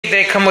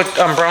they come with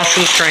brown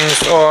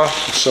shoestrings or.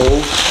 So.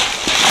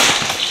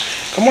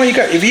 Come on, you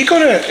got. If you're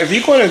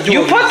gonna do.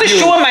 You put the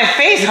shoe in my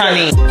face,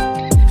 honey.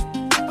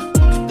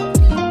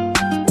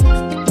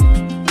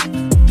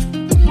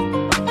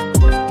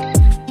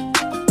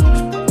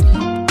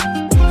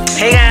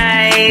 Hey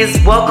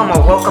guys,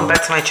 welcome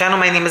back to my channel.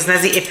 My name is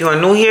Nezzy. If you are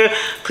new here,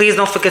 please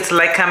don't forget to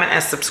like, comment,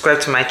 and subscribe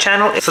to my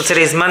channel. So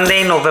today's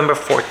Monday, November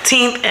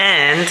 14th,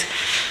 and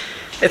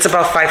it's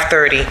about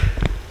 5:30.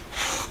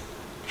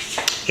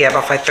 Yeah,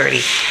 about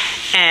 5:30.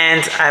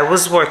 And I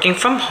was working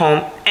from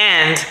home,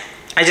 and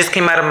I just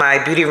came out of my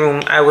beauty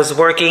room. I was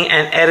working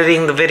and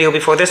editing the video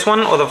before this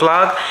one, or the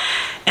vlog,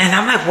 and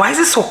I'm like, why is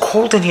it so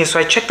cold in here? So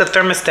I checked the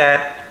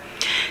thermostat.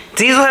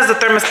 Diesel has the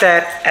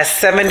thermostat at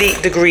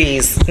 70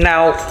 degrees.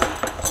 Now,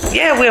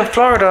 yeah, we're in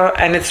Florida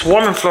and it's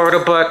warm in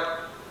Florida, but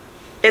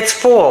it's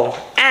fall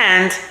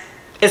and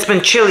it's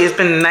been chilly. It's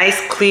been nice,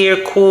 clear,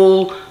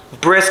 cool,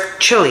 brisk,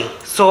 chilly.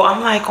 So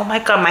I'm like, oh my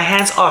God, my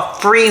hands are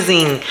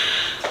freezing.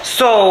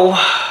 So,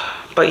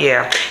 but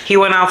yeah, he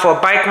went out for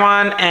a bike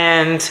run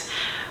and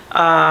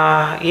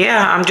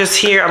yeah, I'm just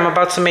here. I'm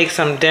about to make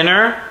some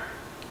dinner.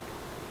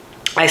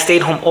 I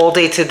stayed home all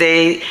day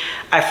today.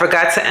 I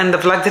forgot to end the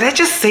vlog. Did I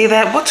just say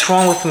that? What's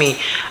wrong with me?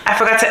 I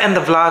forgot to end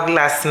the vlog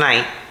last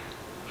night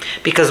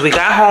because we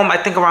got home, I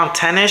think around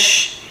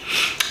 10ish,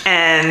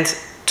 and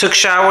took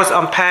showers,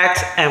 unpacked,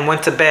 and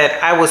went to bed.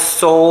 I was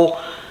so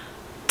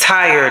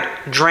tired,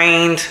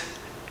 drained,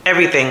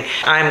 everything.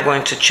 I'm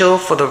going to chill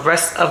for the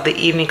rest of the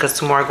evening because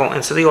tomorrow I go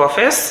into the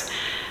office.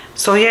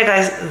 So yeah,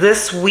 guys,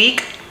 this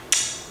week,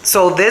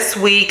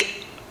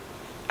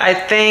 I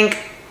think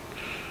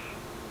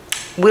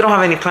we don't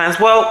have any plans.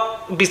 Well,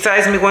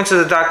 besides me going to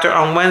the doctor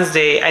on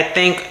Wednesday, I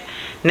think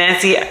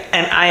Nancy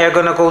and I are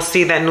gonna go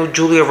see that new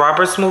Julia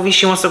Roberts movie.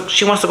 She wants to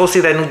go see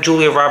that new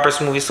Julia Roberts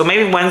movie. So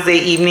maybe Wednesday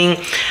evening,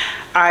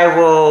 I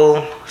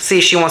will see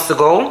if she wants to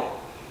go.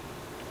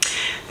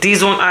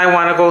 Diesel and I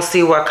want to go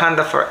see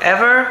Wakanda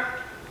Forever.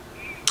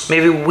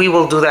 Maybe we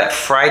will do that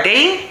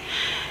Friday.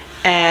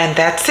 And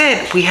that's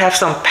it. We have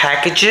some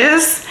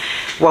packages.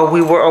 While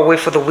we were away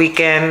for the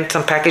weekend,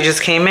 some packages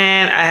came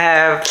in. I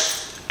have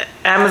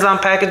Amazon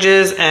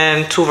packages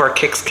and 2 of our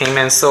kicks came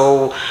in,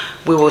 so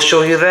we will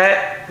show you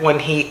that when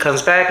he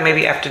comes back,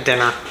 maybe after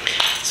dinner.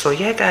 So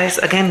yeah, guys,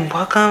 again,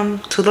 welcome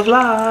to the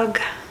vlog.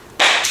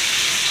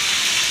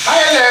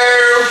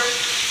 Hello.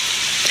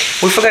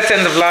 We forgot to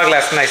end the vlog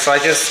last night, so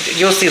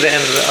you'll see the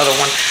end of the other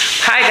one.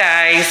 Hi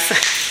guys.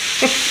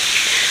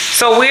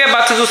 So we're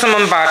about to do some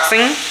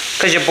unboxing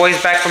because your boy's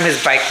back from his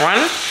bike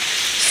run.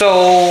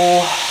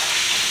 So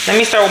let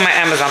me start with my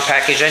Amazon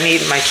package. I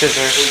need my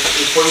scissors.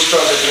 Before you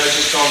start, can I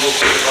just tell them real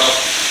quick about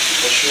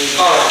the shoes?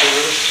 Oh,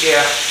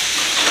 yeah.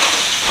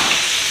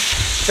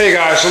 Hey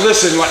guys, so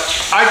listen, like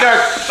I got,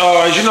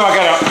 as you know, I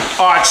got an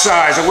odd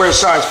size. I wear a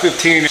size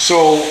 15.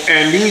 So,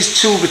 and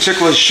these 2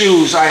 particular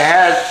shoes, I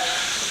had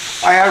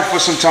for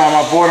some time.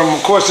 I bought them.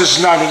 Of course,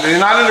 they're not in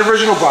the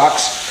original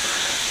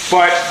box,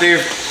 but they're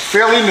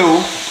fairly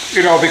new.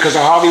 You know, because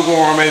I hardly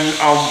wore them, and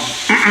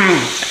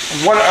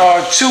one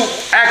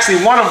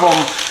of them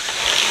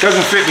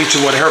doesn't fit me too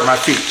well. It hurt my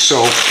feet,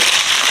 so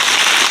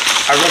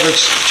I'd rather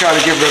try to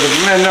get rid of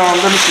them. And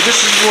let me see.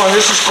 This is one.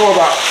 This is called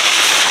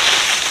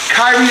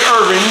Kyrie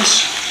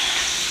Irving's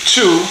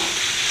 2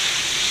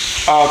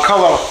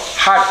 color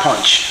Hot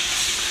Punch.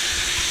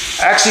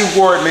 I actually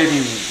wore it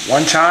maybe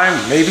one time,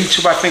 maybe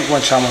 2. But I think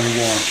one time only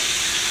wore them.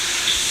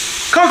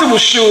 Comfortable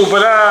shoe,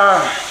 but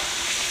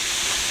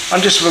I'm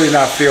just really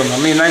not feeling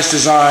them. I mean, nice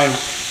design,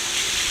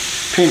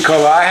 pink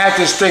color. I had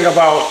this thing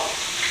about,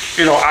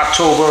 you know,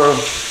 October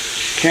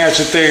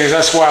cancer things.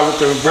 That's why I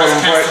looked at them, but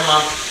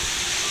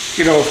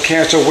you know,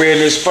 cancer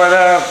awareness. But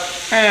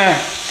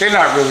they're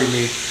not really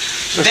me.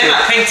 They're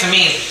not pink to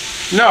me.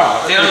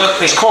 No, they don't look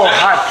pink. It's called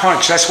Hot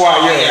Punch. That's why.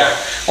 Oh, yeah.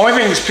 Only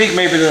thing that's pink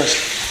maybe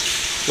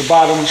the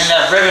bottoms. And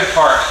that ribbon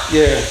part.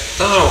 Yeah.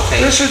 Those are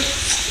okay. It's a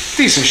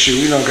decent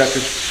shoe. You know, got the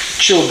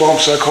chill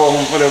bumps, I call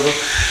them, whatever.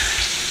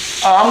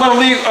 I'm gonna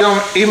leave an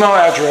email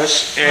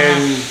address,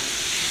 and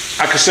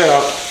like I said,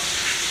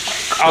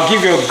 I'll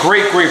give you a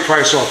great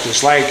price off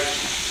this, like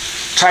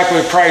type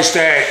of price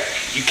that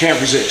you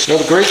can't resist.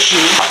 Another great shoe.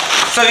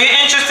 So if you're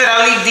interested,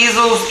 I'll leave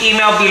Diesel's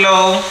email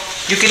below.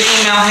 You can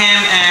email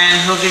him,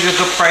 and he'll give you a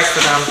good price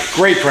for them.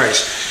 Great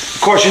price. Of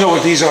course, you know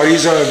what these are.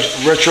 These are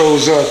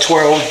Retros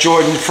 12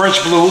 Jordan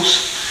French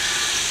Blues.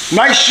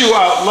 Nice shoe.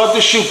 I love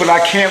the shoe, but I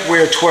can't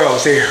wear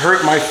 12s. They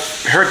hurt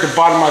the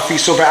bottom of my feet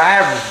so bad. I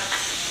have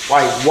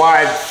like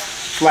wide,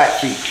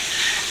 flat feet.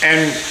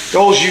 And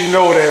those you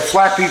know that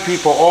flat feet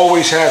people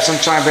always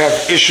sometimes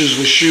have issues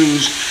with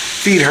shoes.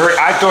 Feet hurt.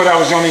 I thought I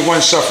was the only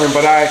one suffering,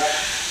 but I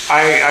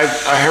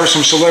heard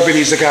some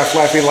celebrities that got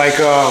flat feet, like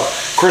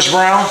Chris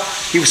Brown.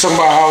 He was talking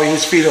about how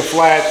his feet are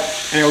flat,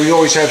 and we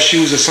always have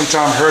shoes that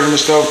sometimes hurt him and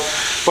stuff.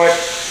 But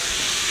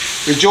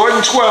the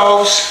Jordan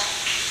 12s,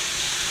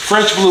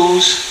 French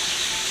Blues,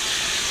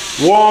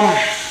 warm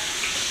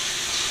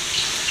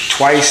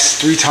twice,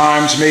 3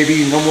 times,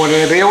 maybe, no more than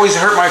that. They always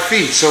hurt my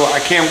feet, so I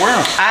can't wear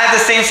them. I have the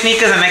same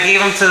sneakers, and I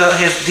gave them to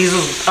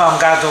Diesel's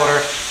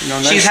goddaughter. You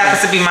know, she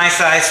happens to be my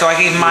size, so I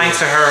gave mine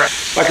to her.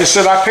 Like I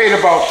said, I paid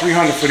about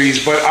 $300 for these,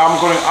 but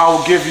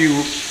I'll give you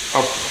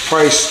a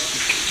price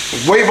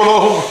way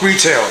below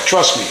retail.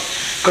 Trust me,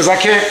 because I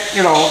can't.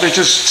 You know, they're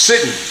just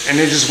sitting, and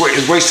they just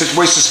wasted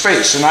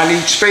space, and I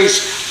need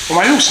space for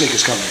my new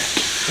sneakers coming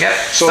in. Yep.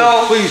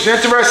 So please, if you're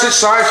interested,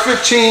 size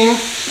 15.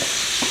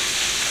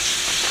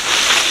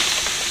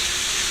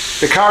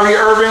 The Kyrie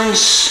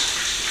Irvings,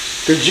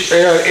 the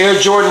Air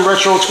Jordan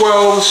Retro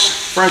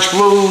 12s, French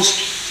Blues,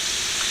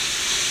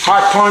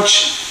 Hot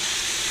Punch,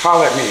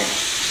 holla at me.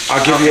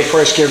 I'll give you a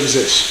price can't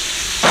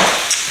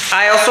resist.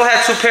 I also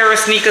had 2 pair of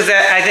sneakers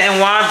that I didn't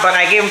want, but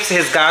I gave them to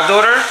his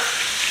goddaughter.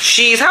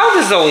 How old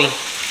is Zoe?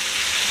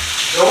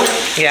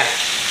 Zoe? Yeah.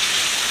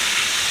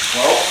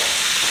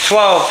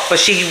 12, but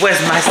she wears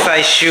my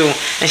size shoe,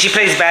 and she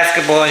plays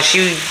basketball, and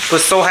she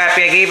was so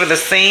happy. I gave her the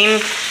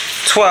same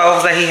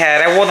 12s that he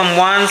had. I wore them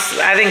once.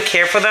 I didn't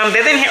care for them.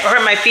 They didn't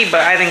hurt my feet,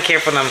 but I didn't care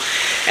for them.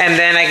 And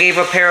then I gave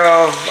her a pair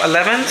of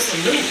 11s.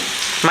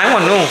 Mine were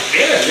new.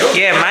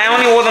 Yeah, I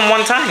only wore them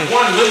one time.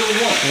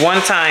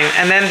 One time.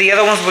 And then the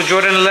other ones were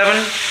Jordan 11.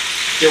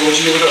 Yeah, what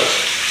you do with those?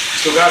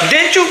 Still got them?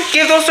 Didn't you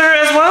give those to her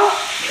as well?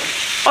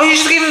 Oh, you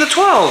just gave them the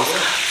 12s.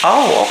 Yeah.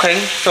 Oh, okay.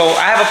 So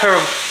I have a pair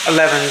of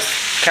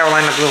 11s,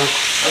 Carolina blue.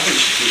 I think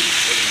you should keep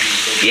them.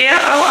 Yeah,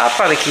 I'll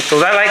probably keep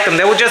those. I like them.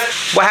 They were just,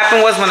 what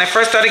happened was when I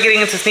first started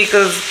getting into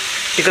sneakers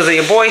because of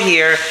your boy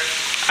here,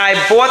 I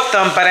bought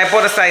them, but I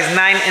bought a size 9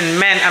 in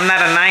men. I'm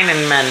not a 9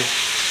 in men.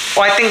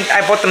 Or I think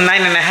I bought them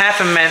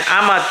 9.5 in men.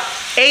 I'm a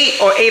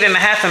 8 or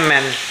 8.5 in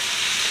men.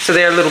 So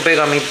they're a little big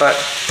on me, but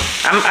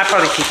I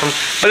probably keep them.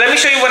 But let me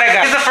show you what I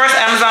got. This is the first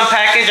Amazon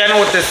package. I know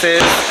what this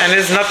is. And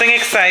it's nothing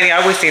exciting.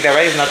 I always say that,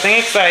 right? It's nothing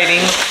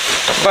exciting.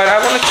 But I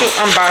wanted to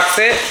unbox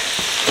it.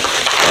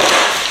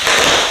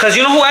 Because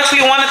you know who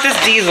actually wanted this?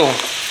 Diesel.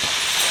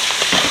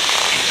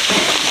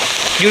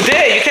 You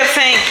did. You kept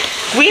saying,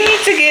 we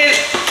need to get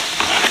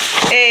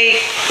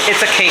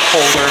it's a cake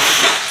holder.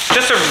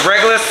 Just a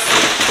regular,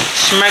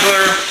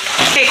 schmegular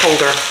cake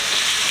holder.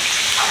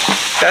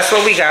 That's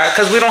what we got,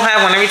 because we don't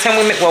have one. Every time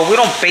we make, well, we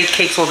don't bake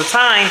cakes all the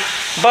time,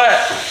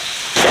 but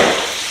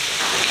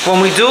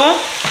when we do,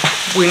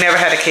 we never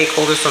had a cake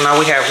holder, so now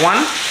we have one.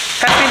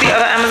 Pass me the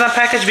other Amazon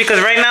package, because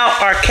right now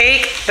our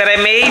cake that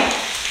I made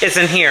is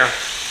in here,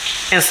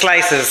 in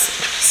slices.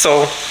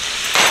 So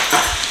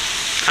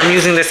I'm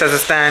using this as a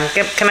stand.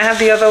 Can I have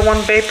the other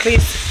one, babe,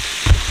 please?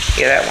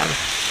 Yeah, that one.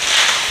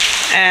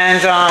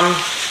 And let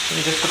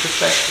me just put this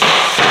back here.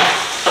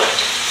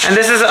 And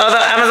this is the other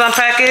Amazon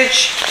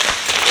package.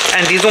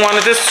 And Diesel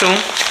wanted this too. I'm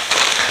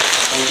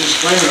just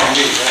blaming on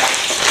me, right?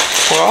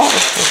 Well,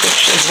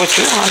 it's what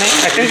you wanted.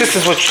 I think this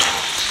is what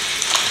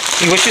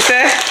you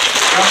said?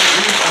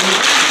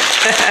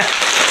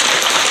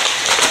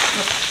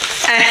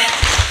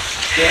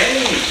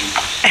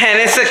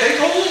 And it's a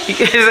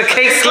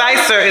cake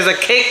slicer. It's a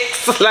cake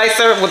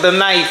slicer with a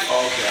knife.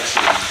 Oh, okay, I see.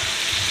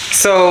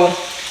 So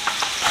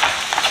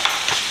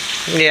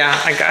yeah,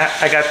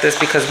 I got this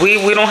because we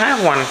don't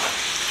have one.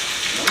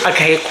 A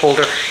cake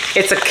holder.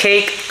 It's a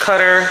cake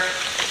cutter,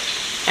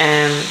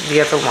 and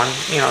the other one,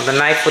 you know, the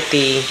knife with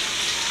the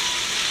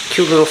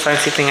cute little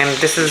fancy thing, and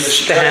this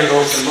is the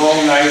handles. It's a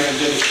long knife, and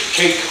then a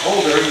cake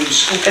holder. And you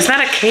scoop it's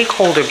not a cake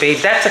holder, babe.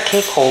 That's a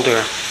cake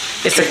holder.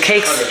 It's a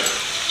cake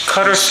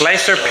cutter,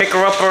 slicer,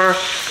 picker-upper.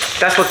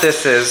 That's what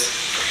this is.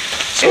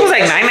 So it was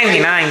like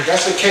 $9.99.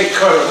 That's a cake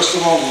cutter. What's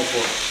the long one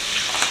for?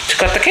 To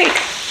cut the cake.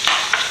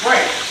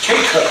 Right,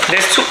 cake cutter.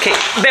 There's 2 cake.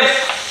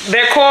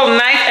 They're called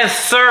knife and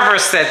server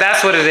set.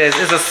 That's what it is.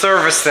 It's a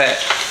server set.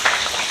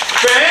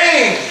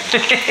 Bang!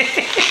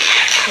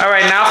 All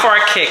right, now for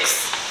our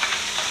kicks.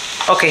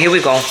 Okay, here we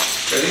go.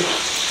 Ready?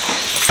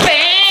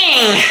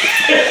 Bang!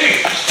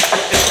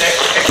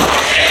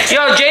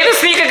 Yo, Jay the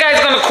sneaker guy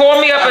is gonna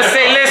call me up and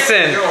say,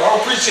 listen. Yo, I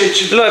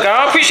appreciate you. Look,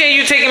 I appreciate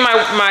you taking my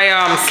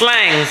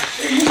slang.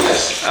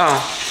 Yes.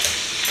 Oh.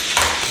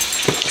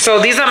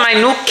 So these are my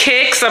new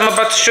kicks. I'm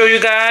about to show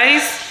you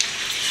guys.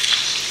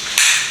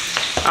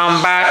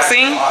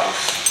 Unboxing.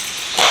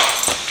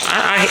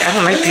 I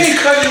don't like these.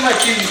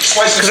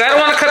 Because I don't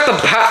want to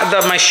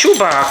cut my shoe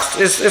box.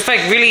 It's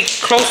like really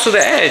close to the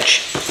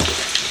edge,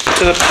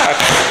 to the back.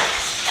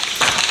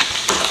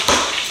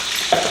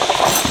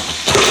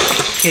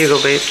 Here you go,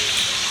 babe.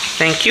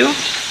 Thank you.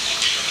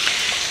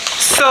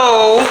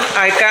 So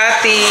I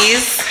got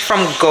these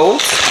from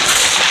Goat.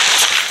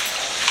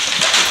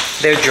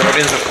 They're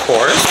Jordans, of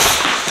course.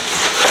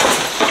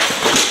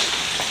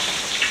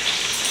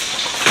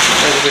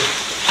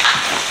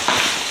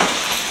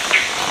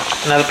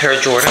 Another pair of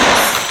Jordans.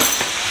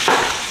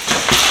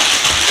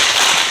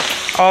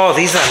 Oh,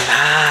 these are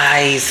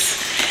nice.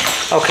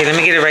 Okay, let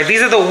me get it right.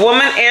 These are the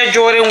Woman Air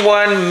Jordan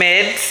 1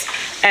 mids,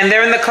 and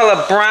they're in the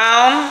color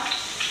brown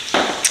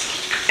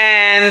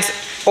and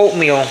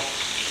oatmeal.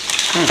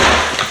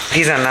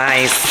 These are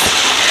nice.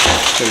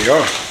 There you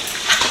are.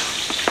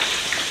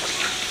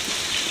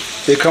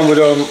 They come with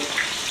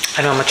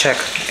I know, I'm gonna check.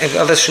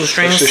 Other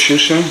shoestrings? Extra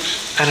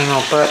shoestrings? I don't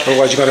know, but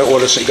otherwise you gotta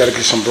order. So you gotta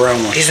get some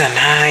brown ones. These are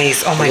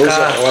nice. Oh my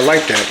god. I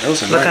like that.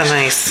 Those are Look nice. how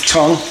nice.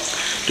 Tongue,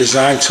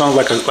 design tongue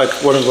like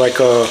one of like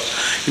a.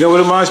 You know what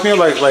it reminds me of?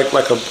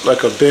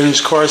 Like a Ben's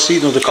car seat.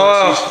 You know the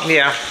car seats?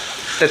 Yeah.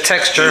 The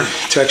texture.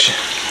 Texture.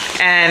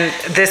 And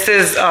this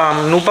is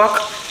nubuck.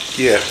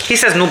 Yeah. He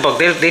says nubuck.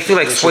 They feel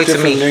like suede to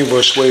me. Name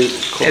for suede.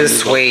 It's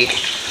suede.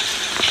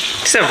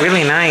 These are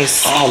really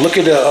nice. Oh, look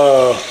at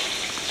the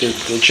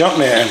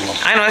Jumpman emblem.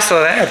 I know, I saw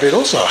that. Yeah, but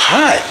those are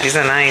hot. These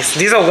are nice.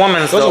 These are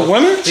women's. Those are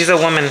women's? These are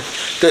women.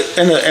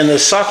 And the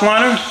sock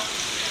liner?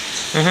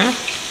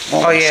 Mm-hmm.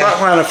 Oh yeah. The sock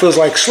liner feels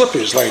like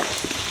slippers. Like.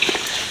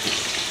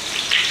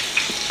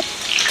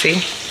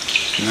 See?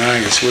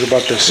 Nice. What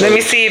about the soles? Let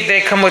me see if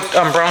they come with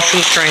brown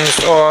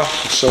shoestrings or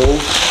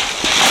soles.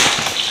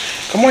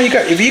 Come on,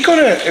 if you're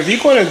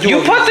gonna do.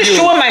 You put the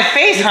shoe on my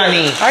face,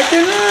 honey. I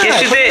did not.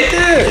 Yes, you did.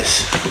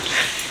 This.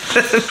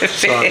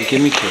 Sorry,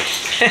 give me quick.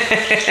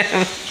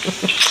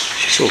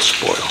 She's so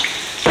spoiled.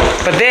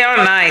 But they are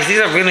nice. These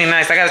are really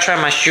nice. I gotta try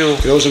my shoe.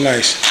 Those are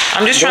nice.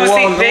 I'm just trying to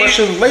see. No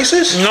extra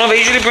laces? No, they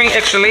usually bring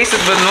extra laces,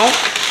 but no.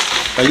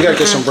 Oh, you gotta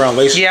get some brown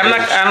laces. Yeah,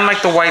 I don't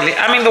like the white.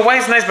 I mean, the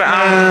white's nice, but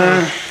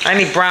I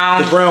need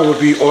brown. The brown would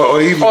be, or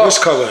even this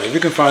color. If you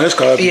can find this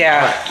color.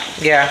 Yeah,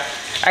 yeah.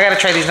 I gotta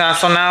try these on.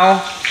 So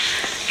now,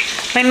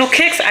 my new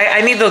kicks.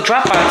 I need the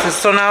drop boxes.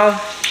 So now,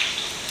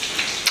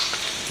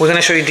 we're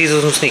gonna show you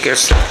Diesel's new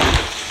sneakers.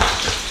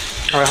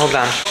 All right, hold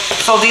on.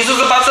 So Diesel's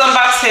about to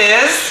unbox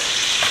his.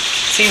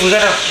 See, we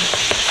gotta.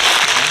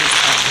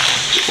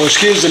 Well,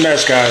 excuse the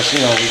mess, guys.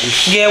 You know,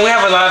 yeah, we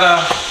have a lot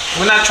of.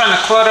 We're not trying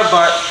to clutter,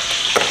 but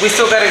we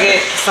still gotta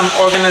get some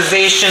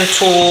organization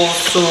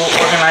tools to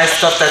organize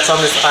stuff that's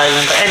on this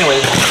island. But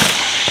anyway.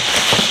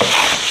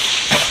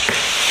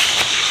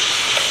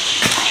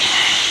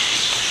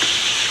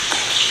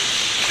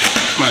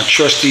 My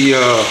trusty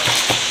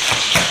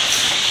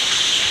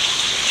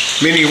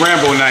mini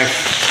Rambo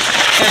knife.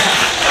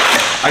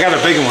 I got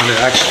a bigger one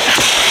there, actually.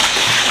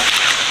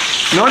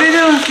 No, they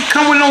don't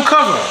come with no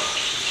cover.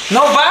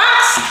 No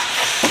box?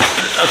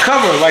 A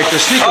cover, like the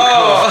sneaker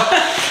cover.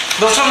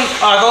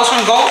 Are those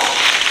from Goat?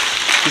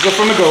 These are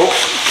from the Goat.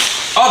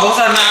 Oh, those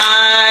are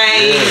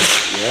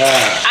nice.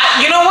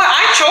 Yeah. You know what?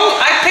 I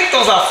picked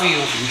those out for you.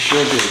 You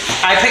sure did.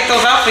 I picked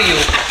those out for you.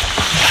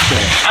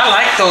 Okay. I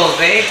like those,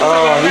 babe.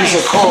 These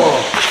are called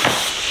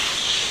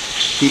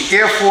the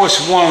Air Force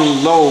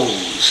One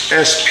Lows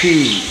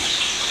SP.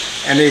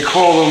 And they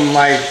call them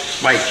like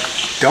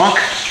dunk.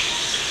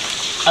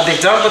 Are they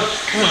dunk?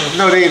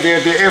 No,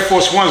 they're Air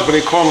Force Ones, but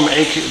they call them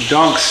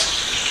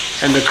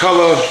dunks. And the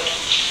color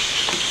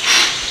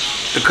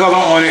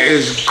on it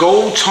is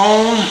gold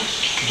tone,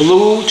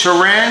 blue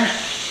terrain.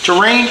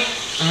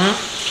 Mm-hmm.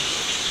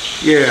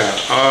 Yeah.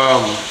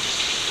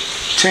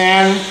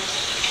 Tan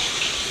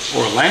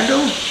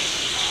Orlando.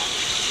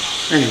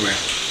 Anyway,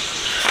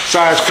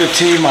 size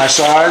 15, my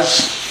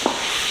size.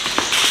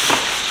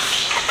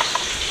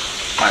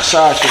 My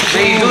size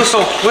 15. You do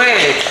so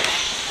quick.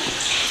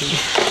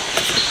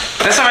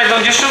 That's alright,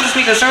 don't just show the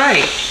sneakers,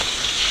 alright.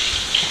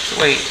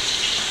 Wait.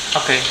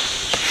 Okay.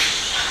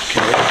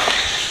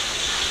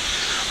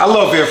 I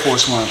love Air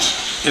Force Ones,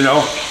 you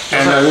know,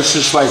 and this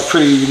is like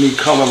pretty unique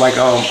color, like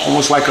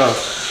almost like an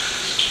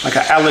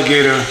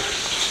alligator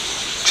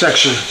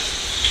texture.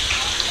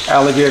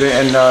 Alligator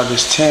and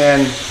this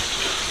tan,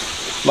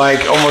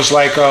 like almost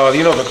like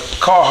you know the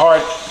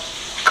Carhartt.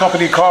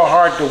 Company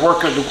Carhartt, the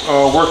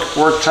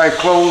work type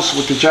clothes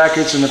with the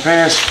jackets and the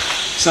pants.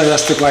 So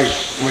that's the like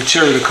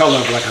material, the color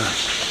of like a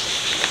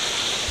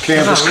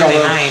canvas really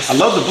color. Nice. I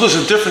love the blues,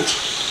 are different,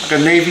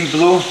 like a navy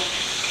blue,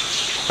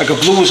 like a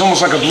blue is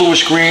almost like a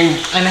bluish green.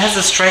 And it has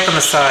a stripe on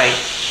the side,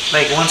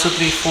 like 1, 2,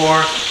 3,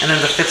 4, and then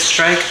the 5th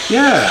stripe.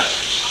 Yeah.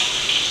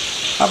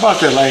 How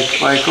about that?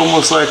 Like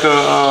almost like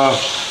a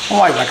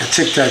like a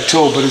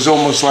tic-tac-toe, but it's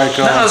almost like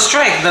no,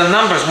 strike the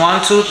numbers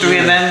 1, 2, 3,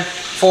 and then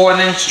 4, and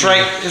then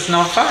stripe is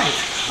no 5.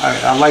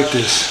 I like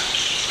this.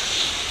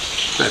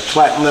 That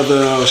platinum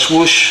leather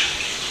swoosh,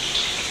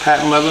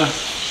 patent leather.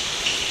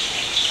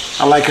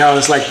 I like how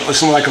it's like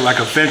like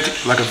a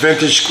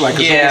vintage, like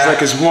it's almost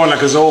like it's worn,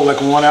 like it's old, like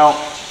worn out.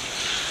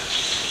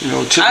 You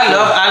know, I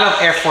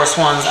love Air Force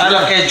Ones. I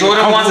love Air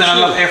Jordan ones, and I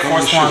love Air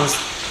Force ones.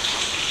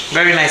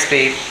 Very nice,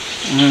 babe.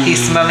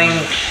 He's smelling.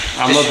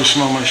 I love to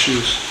smell my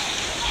shoes.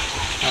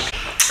 Okay.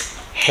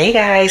 Hey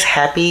guys,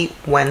 happy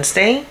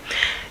Wednesday.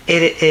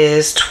 It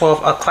is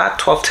 12 o'clock,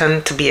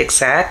 12:10 to be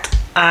exact.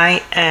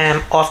 I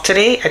am off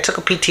today. I took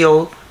a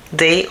PTO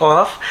day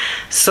off,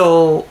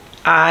 so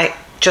I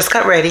just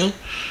got ready.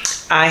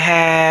 I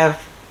have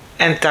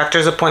a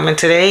doctor's appointment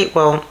today.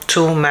 Well,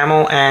 2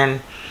 mammo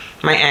and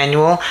my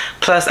annual.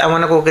 Plus, I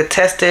want to go get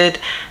tested.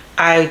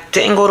 I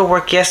didn't go to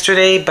work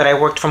yesterday, but I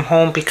worked from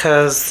home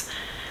because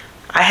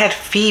I had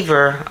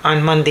fever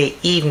on Monday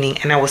evening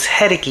and I was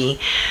headachy.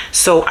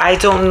 So I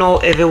don't know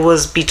if it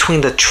was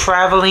between the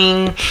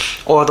traveling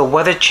or the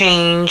weather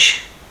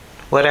change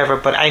whatever.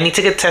 But I need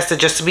to get tested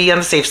just to be on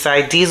the safe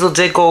side. Diesel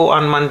did go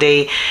on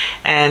Monday,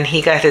 and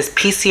he got his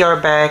PCR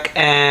back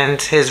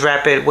and his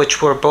rapid,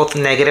 which were both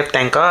negative,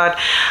 thank God.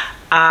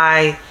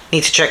 I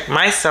need to check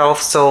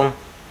myself, so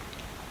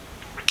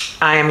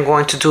I am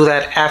going to do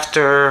that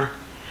after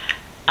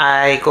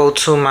I go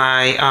to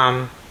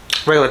my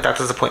regular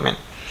doctor's appointment.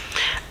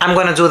 I'm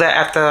going to do that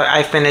after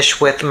I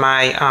finish with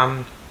my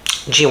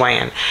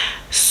GYN.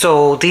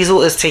 So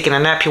Diesel is taking a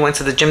nap. He went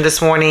to the gym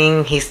this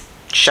morning. He's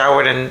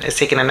showered and is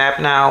taking a nap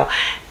now.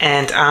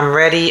 And I'm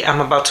ready.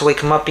 I'm about to wake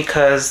him up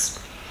because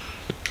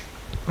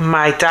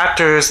my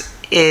doctor's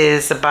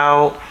is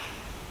about,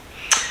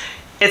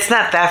 it's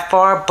not that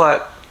far,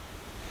 but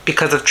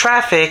because of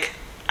traffic,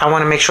 I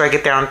want to make sure I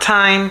get there on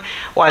time,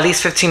 or at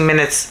least 15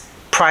 minutes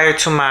prior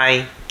to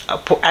my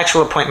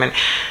actual appointment.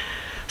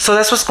 So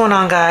that's what's going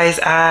on, guys.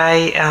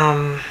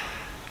 I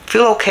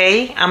feel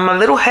okay. I'm a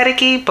little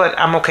headachy, but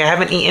I'm okay. I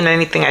haven't eaten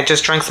anything. I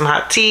just drank some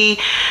hot tea.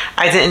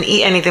 I didn't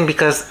eat anything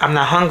because I'm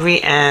not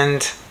hungry,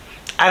 and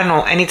I don't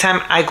know,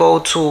 anytime I go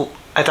to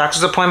a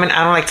doctor's appointment,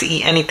 I don't like to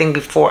eat anything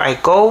before I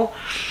go.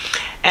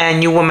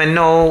 And you women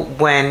know,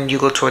 when you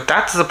go to a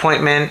doctor's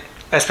appointment,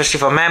 especially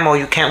for mammo,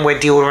 you can't wear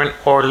deodorant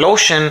or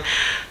lotion.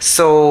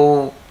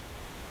 So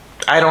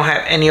I don't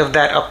have any of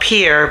that up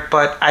here,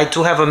 but I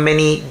do have a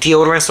mini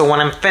deodorant. So when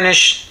I'm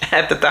finished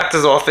at the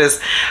doctor's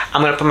office,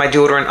 I'm gonna put my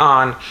deodorant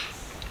on.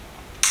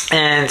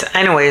 And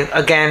anyway,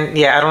 again,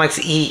 yeah, I don't like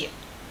to eat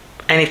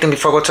anything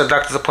before I go to a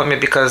doctor's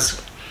appointment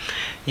because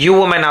you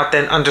women out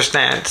there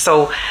understand.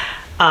 So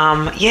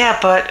yeah,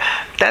 but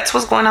that's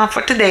what's going on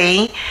for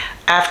today.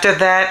 After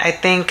that, I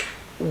think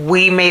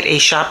we made a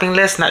shopping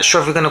list. Not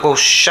sure if we're gonna go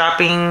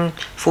shopping,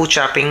 food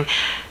shopping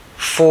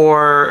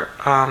for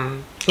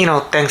you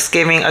know,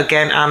 Thanksgiving.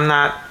 Again, I'm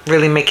not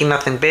really making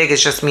nothing big.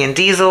 It's just me and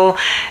Diesel,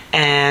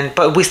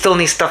 but we still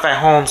need stuff at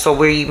home, so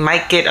we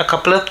might get a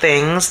couple of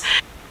things.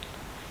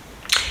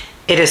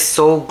 It is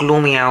so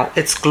gloomy out.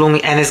 It's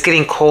gloomy, and it's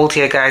getting cold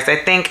here, guys. I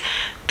think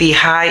the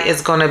high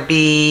is gonna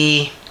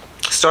be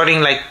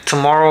starting like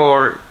tomorrow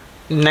or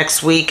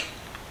next week.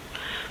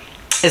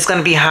 It's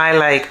gonna be high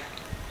like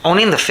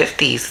only in the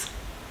 50s.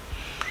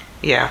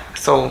 Yeah,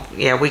 so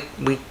yeah, we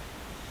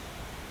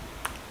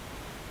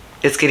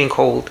it's getting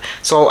cold.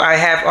 So I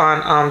have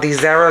on these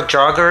Zara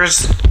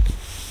joggers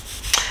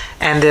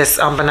and this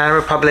Banana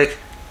Republic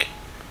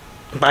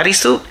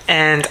bodysuit,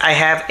 and I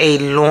have a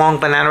long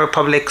Banana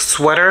Republic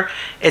sweater.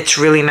 It's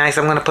really nice.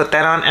 I'm gonna put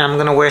that on, and I'm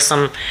gonna wear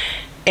some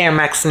Air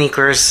Max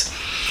sneakers.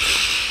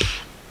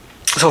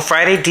 So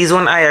Friday, Diesel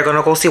and I are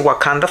gonna go see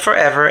Wakanda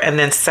Forever, and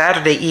then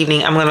Saturday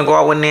evening I'm gonna go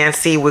out with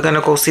Nancy. We're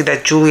gonna go see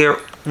that Julia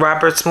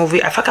Roberts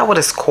movie. I forgot what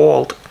it's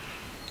called,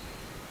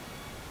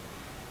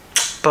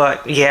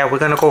 but yeah, we're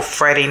gonna go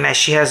Friday night.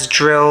 She has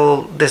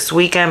drill this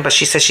weekend, but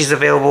she says she's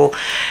available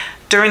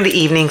during the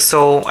evening,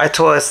 so I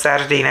told her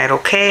Saturday night.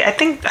 Okay, I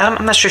think,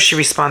 I'm not sure if she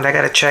responded. I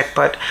gotta check,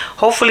 but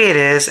hopefully it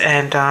is.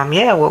 And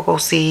yeah, we'll go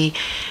see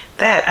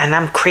that. And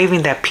I'm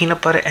craving that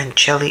peanut butter and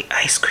jelly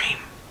ice cream.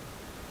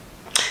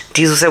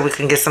 Diesel said we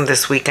can get some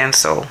this weekend,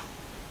 so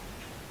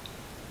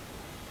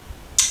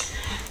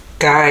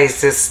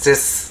guys,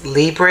 this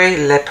Libre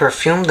Le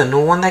Perfume, the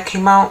new one that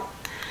came out,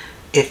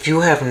 if you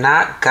have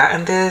not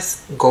gotten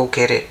this, go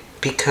get it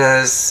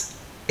because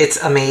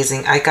it's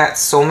amazing. I got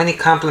so many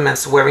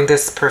compliments wearing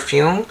this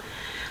perfume.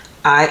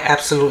 I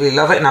absolutely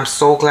love it, and I'm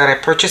so glad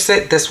I purchased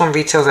it. This one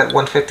retails at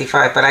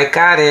 $155, but I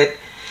got it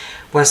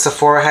when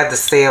Sephora had the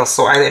sale,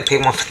 so I didn't pay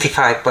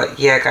 $155. But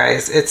yeah,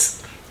 guys,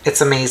 it's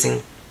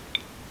amazing.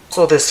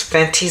 So this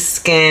Fenty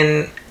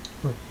Skin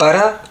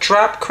Butter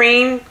Drop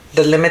Cream,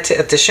 the limited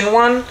edition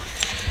one.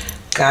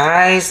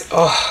 Guys,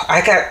 oh,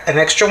 I got an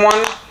extra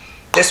one.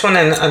 This one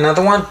and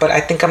another one, but I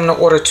think I'm gonna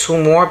order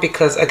 2 more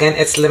because again,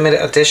 it's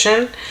limited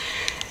edition.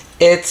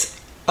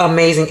 It's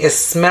amazing. It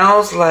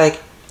smells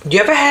like, you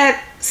ever had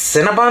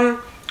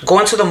Cinnabon? Go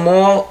into the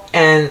mall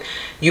and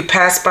you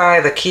pass by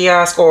the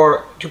kiosk,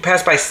 or you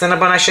pass by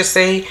Cinnabon, I should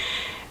say,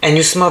 and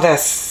you smell that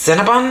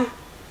Cinnabon?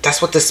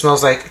 That's what this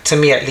smells like, to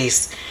me at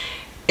least.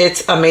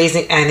 It's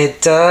amazing, and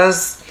it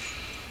does,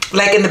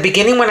 like in the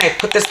beginning when I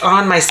put this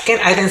on my skin,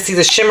 I didn't see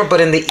the shimmer, but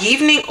in the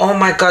evening, oh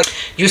my god,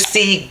 you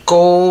see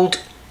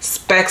gold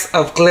specks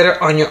of glitter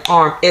on your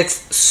arm.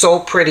 It's so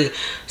pretty.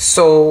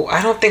 So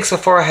I don't think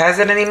Sephora has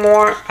it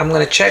anymore. I'm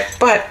gonna check,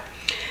 but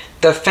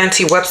the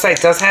Fenty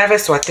website does have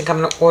it, so I think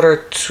I'm gonna order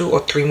 2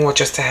 or 3 more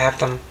just to have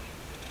them.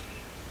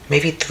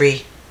 Maybe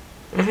 3.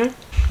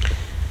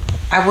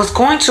 I was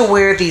going to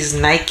wear these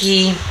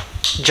Nike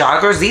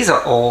joggers. These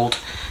are old.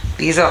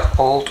 These are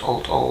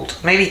old.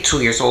 Maybe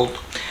 2 years old.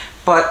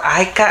 But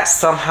I got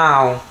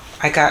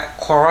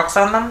Clorox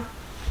on them.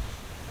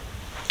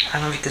 I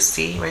don't know if you can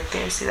see right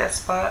there. See that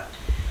spot?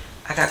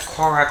 I got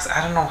Clorox.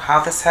 I don't know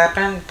how this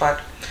happened,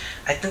 but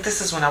I think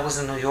this is when I was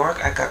in New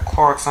York. I got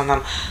Clorox on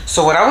them.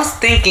 So what I was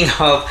thinking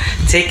of,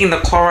 taking the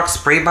Clorox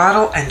spray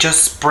bottle and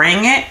just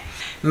spraying it,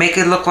 make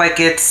it look like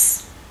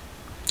it's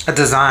a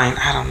design.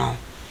 I don't know.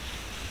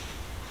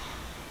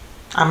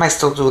 I might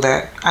still do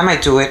that. I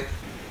might do it.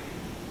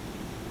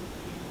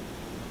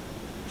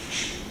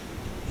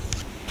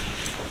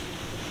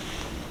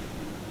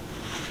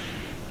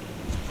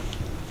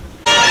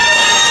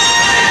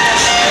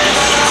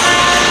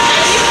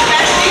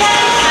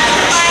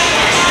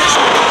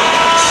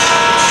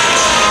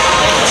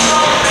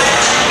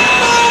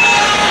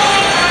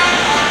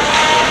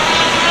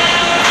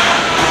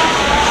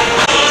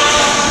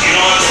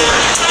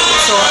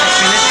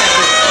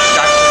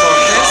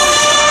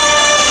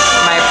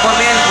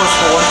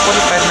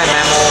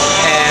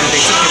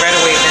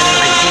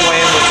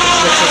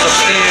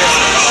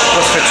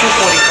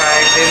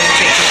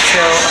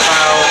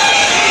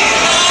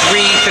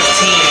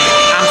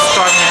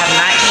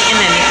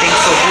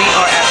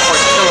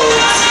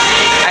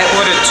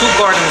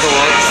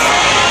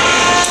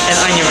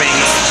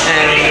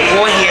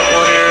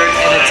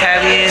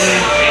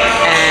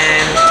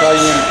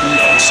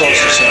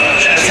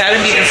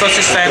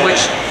 sausage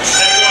sandwich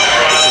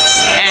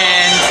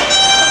and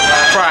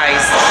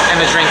fries and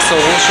a drink. So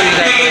we'll show you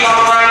guys.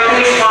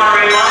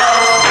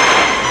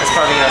 That's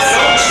probably us.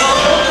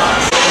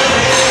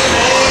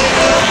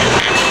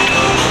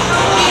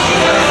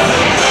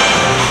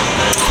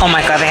 Oh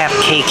my god, they have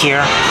cake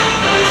here.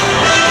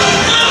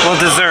 Well,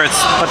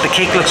 desserts, but the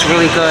cake looks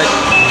really good.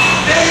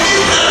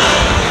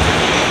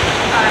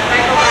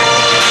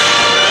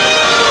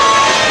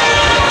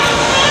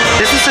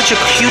 This is such a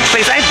cute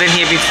place. I've been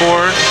here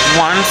before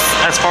once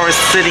as far as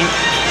sitting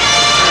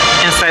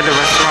inside the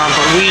restaurant,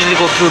 but we usually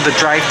go through the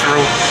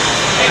drive-thru.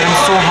 I'm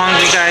so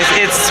hungry, guys.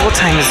 What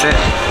time is it?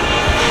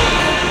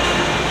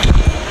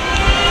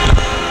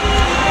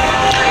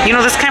 You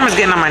know, this camera's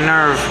getting on my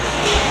nerve.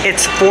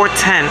 It's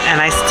 4:10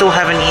 and I still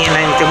haven't eaten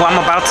anything. Well,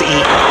 I'm about to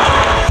eat.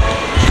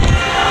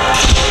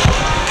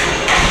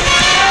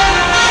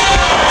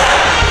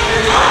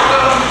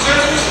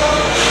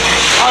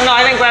 Oh no,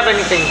 I didn't grab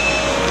anything.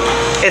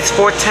 It's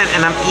 4:10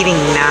 and I'm eating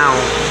now.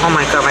 Oh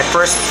my god, my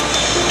first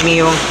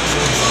meal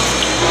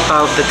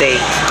of the day.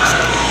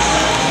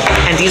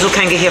 And Diesel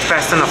can't get here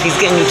fast enough. He's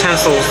getting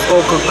utensils.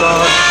 Oh good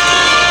god.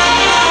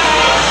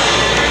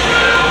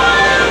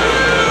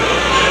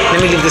 Let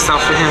me leave this out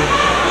for him.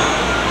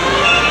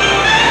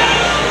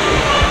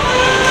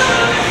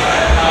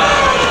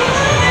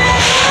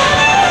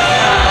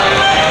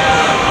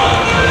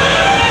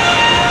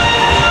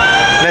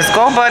 Let's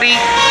go, buddy.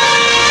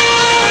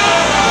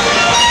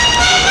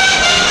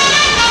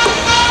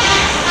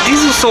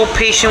 Diesel's so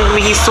patient with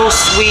me. He's so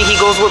sweet. He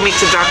goes with me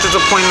to doctor's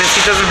appointments.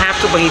 He doesn't have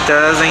to, but he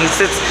does. And he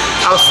sits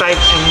outside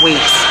and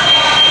waits.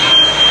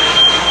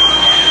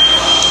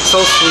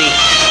 So sweet.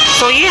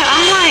 So yeah,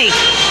 I'm like,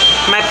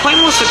 my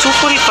appointment was for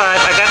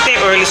 2:45. I got there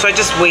early, so I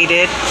just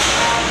waited.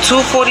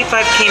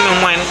 2:45 came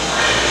and went.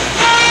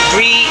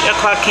 3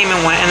 o'clock came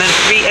and went, and then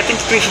I think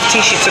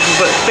 3:15 she took me,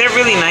 but they're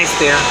really nice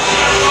there.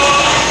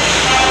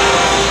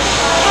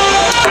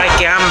 Ay,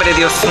 que hambre,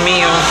 Dios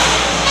mío.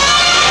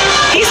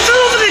 He's still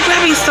over there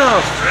grabbing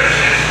stuff.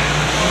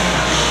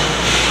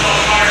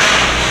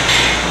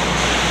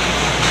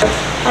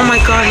 Oh my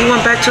god, he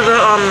went back to the,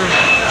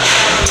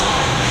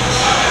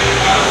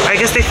 I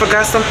guess they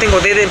forgot something or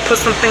they didn't put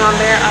something on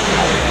there. I don't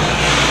know.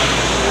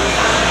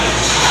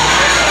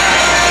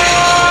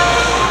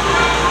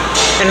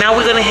 And now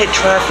we're gonna hit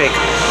traffic.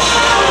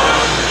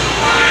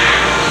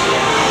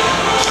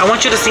 I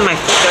want you to see my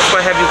feet. That's why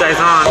I have you guys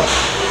on.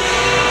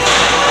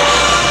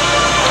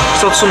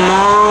 So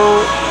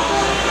tomorrow,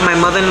 my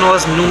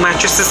mother-in-law's new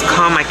mattresses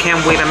come. I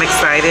can't wait. I'm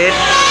excited.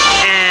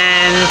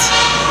 And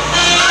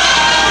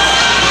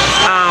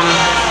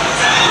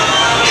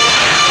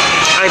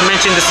I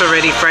mentioned this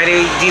already.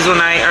 Friday, Diesel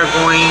and I are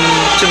going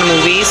to the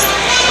movies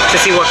to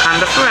see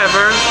Wakanda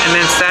Forever. And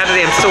then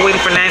Saturday, I'm still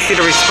waiting for Nancy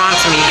to respond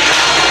to me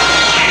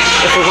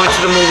if we're going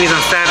to the movies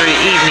on Saturday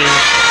evening.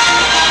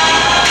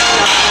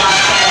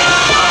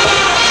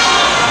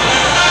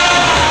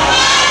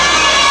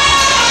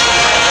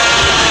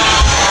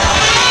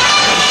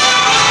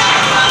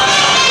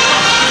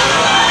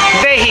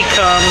 There he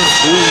comes.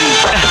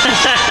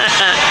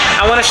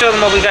 I want to show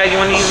them what we got.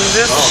 You want to use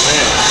this? Oh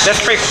man.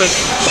 Let's pray quick.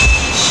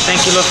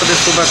 Thank you, Lord, for this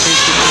food.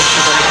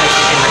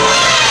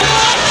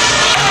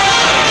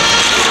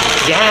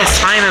 Yes,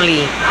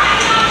 finally.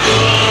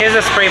 Here's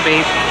a spray,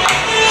 babe.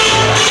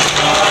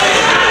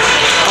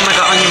 Oh my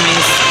god, onion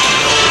rings.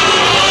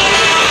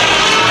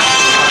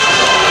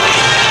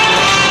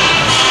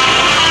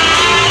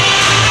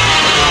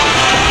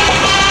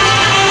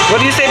 What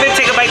do you say, babe?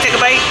 Take a bite, take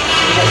a bite.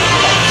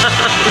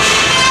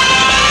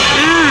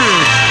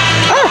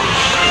 Oh,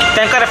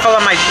 thank God I fell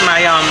on my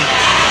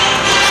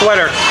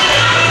sweater.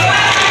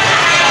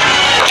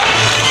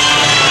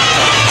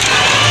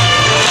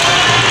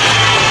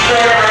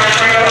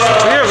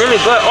 They're really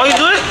good. Oh, you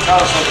do it?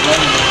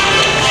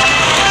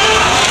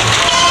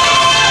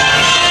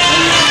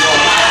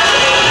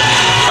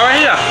 All right,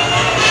 here.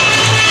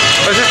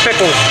 Where's this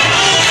pickle?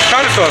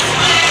 Tartar sauce.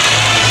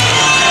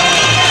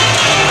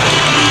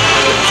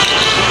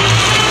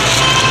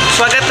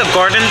 So I got the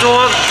garden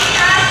dog.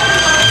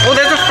 Oh,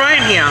 there's a fry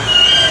in here.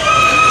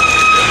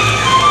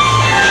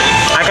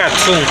 I got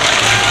 2.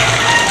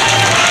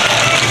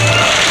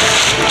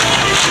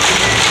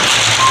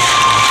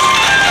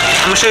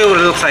 I'm gonna show you what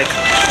it looks like.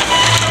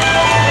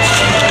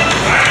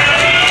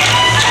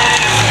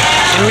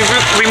 Let me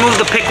remove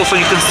the pickle so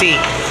you can see.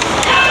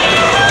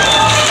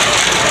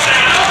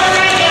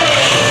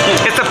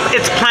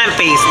 It's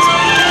plant-based.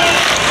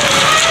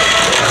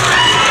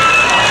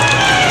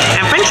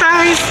 And French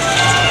fries.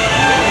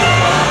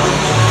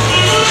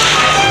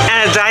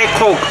 And a Diet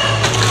Coke.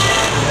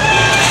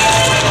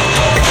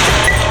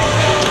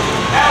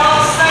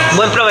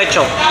 Buen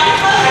provecho.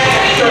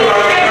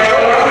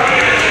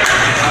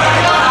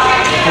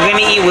 We're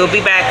gonna eat. We'll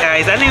be back,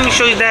 guys. I didn't even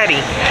show you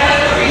Daddy.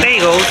 There he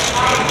goes.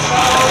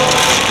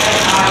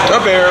 The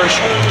bears.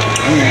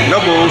 No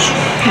bulls.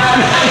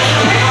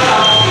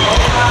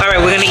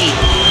 Alright, we're gonna eat.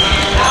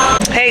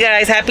 Hey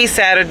guys, happy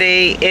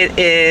Saturday. It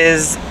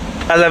is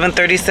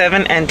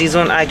 11:37 and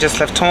Diesel and I just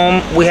left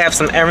home. We have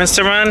some errands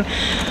to run.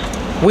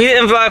 We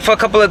didn't vlog for a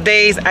couple of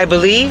days, I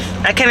believe.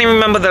 I can't even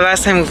remember the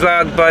last time we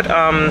vlogged, but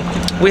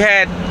we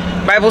had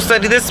Bible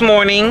study this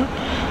morning.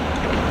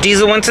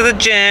 Diesel went to the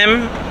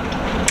gym.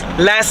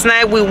 Last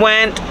night we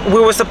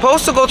were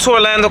supposed to go to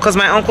Orlando because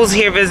my uncle's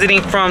here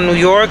visiting from New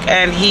York,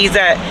 and he's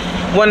at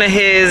one of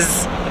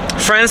his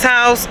friend's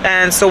house,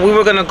 and so we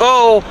were gonna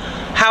go.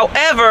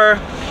 However,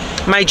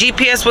 my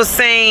GPS was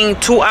saying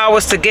 2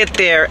 hours to get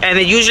there, and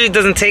it usually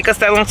doesn't take us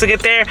that long to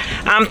get there.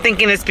 I'm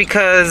thinking it's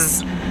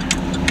because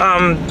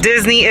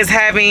Disney is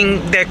having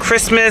their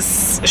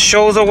Christmas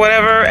shows or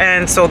whatever,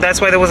 and so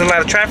that's why there was a lot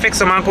of traffic.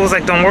 So my uncle was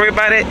like, don't worry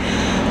about it.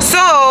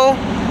 So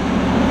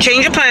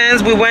change of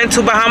plans, we went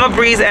to Bahama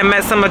Breeze and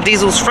met some of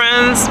Diesel's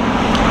friends,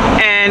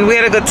 and we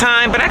had a good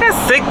time. But I got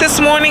sick this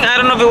morning. I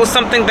don't know if it was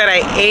something that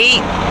I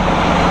ate.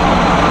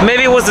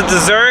 Maybe it was a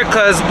dessert,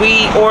 because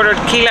we ordered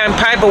key lime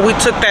pie, but we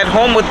took that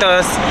home with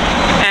us.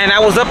 And I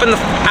was up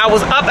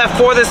at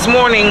 4 this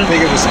morning. I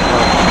think it was a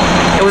pie.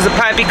 It was a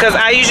pie, because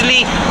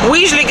we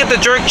usually get the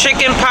jerk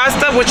chicken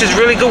pasta, which is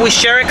really good. We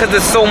share it because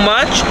there's so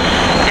much.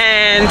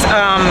 And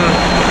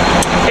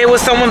it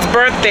was someone's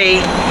birthday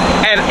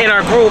in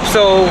our group,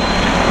 so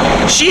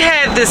she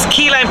had this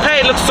key lime pie.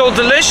 It looked so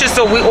delicious,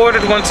 so we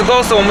ordered one to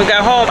go. So when we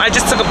got home, I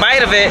just took a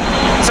bite of it,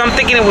 so I'm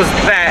thinking it was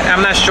that.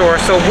 I'm not sure.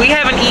 So we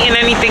haven't eaten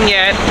anything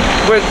yet.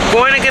 We're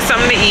going to get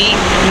something to eat,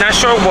 not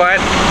sure what.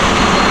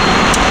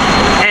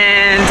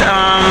 And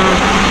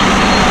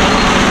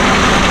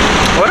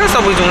what else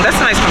are we doing? That's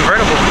a nice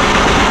convertible.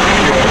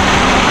 Yeah.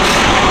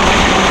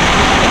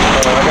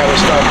 I gotta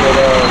stop at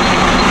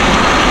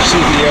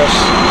CVS.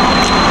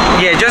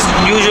 Yeah, just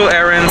usual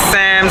errands.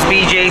 Sam's,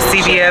 BJ,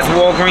 CVS,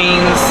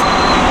 Walgreens,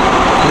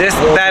 this,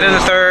 that, and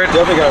the third.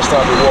 Definitely gotta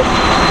stop at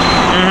Walgreens.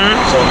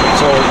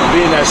 So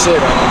being that said,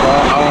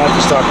 I don't have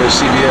to stop at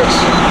CVS.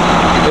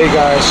 Hey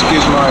guys,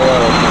 excuse my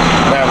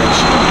manners.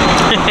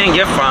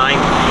 You're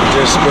fine.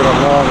 It's just been a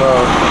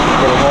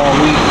long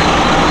week.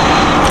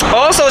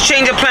 Also,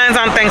 change of plans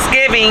on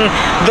Thanksgiving.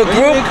 The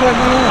group.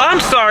 I'm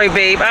sorry,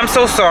 babe. I'm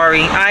so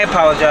sorry. I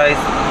apologize.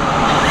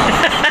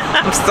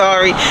 I'm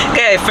sorry.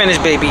 Go ahead, finish,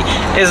 baby.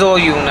 It's all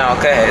you now.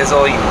 Go ahead, it's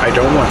all you. I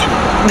don't want you.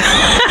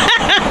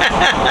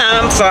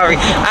 I'm sorry.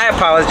 I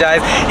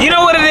apologize. You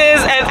know what it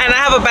is, and I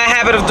have a bad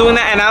habit of doing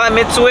that, and I'll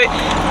admit to it.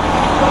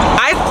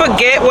 I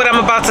forget what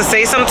I'm about to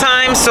say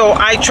sometimes, so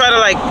I try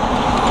to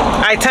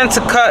I tend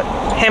to cut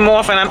him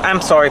off, and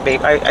I'm sorry,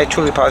 babe. I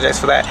truly apologize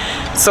for that.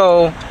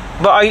 So,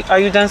 but are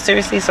you done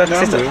seriously? So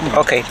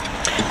okay.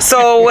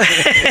 So.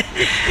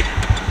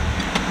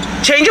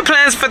 Change of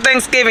plans for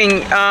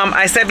Thanksgiving.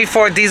 I said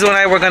before, Diesel and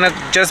I were gonna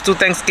just do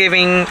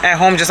Thanksgiving at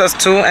home, just us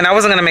two, and I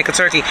wasn't gonna make a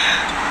turkey.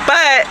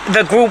 But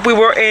the group we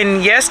were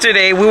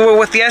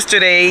with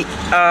yesterday,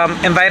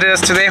 invited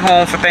us to their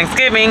home for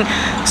Thanksgiving.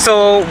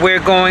 So we're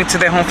going to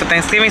their home for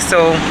Thanksgiving.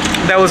 So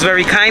that was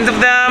very kind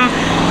of them.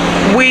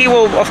 We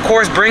will, of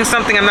course, bring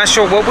something. I'm not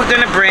sure what we're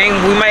gonna bring.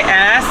 We might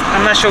ask.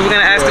 I'm not sure we're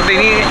gonna ask if they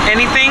need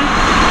anything.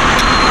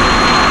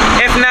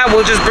 If not,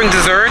 we'll just bring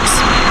desserts.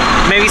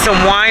 Maybe some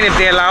wine if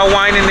they allow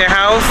wine in their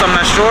house. I'm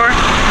not sure.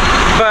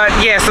 But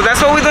yeah, so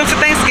that's what we're doing for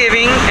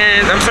Thanksgiving.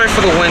 And I'm sorry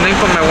for the wind. Let me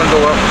put my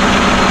window up.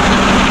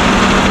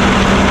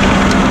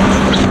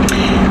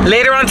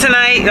 Later on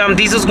tonight,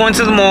 Diesel's going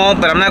to the mall,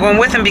 but I'm not going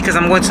with him because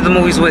I'm going to the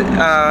movies with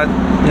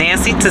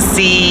Nancy to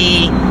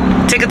see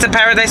Ticket to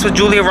Paradise with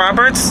Julia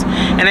Roberts.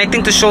 And I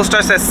think the show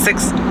starts at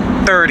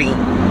 6:30.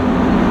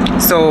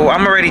 So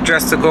I'm already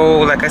dressed to go.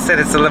 Like I said,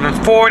 it's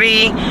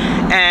 11:40,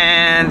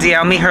 and yeah,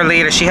 I'll meet her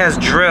later. She has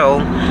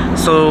drill,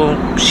 so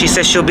she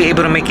says she'll be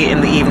able to make it in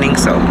the evening.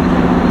 So,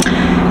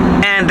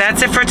 and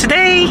that's it for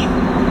today.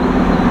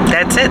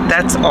 That's it.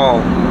 That's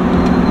all.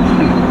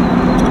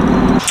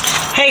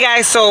 Hey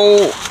guys,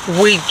 so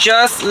we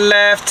just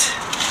left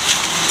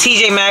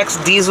TJ Maxx.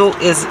 Diesel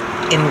is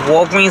in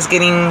Walgreens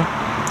getting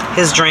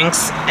his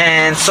drinks,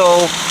 and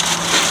so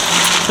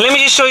let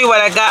me just show you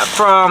what I got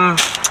from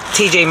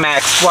TJ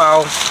Maxx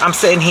while I'm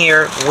sitting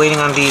here waiting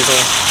on Diesel.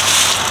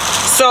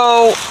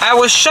 So I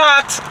was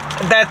shocked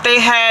that they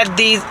had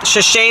these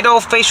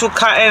Shiseido facial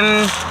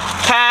cotton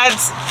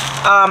pads.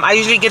 I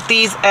usually get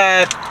these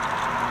at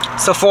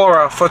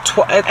Sephora for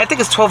I think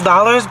it's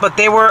 $12, but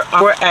they were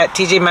at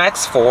TJ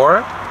Maxx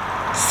for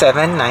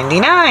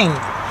 $7.99.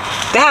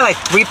 They had like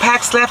 3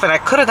 packs left, and I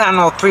could have gotten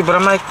all 3, but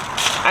I'm like,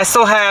 I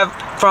still have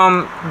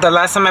from the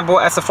last time I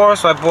bought at Sephora,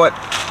 so I bought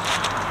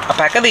a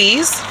pack of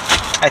these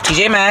at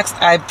TJ Maxx.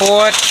 I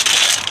bought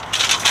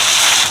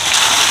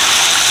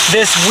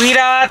this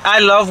Weedot. I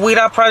love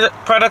Weedot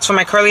products for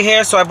my curly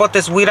hair, so I bought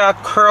this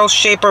Weedot Curl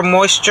Shaper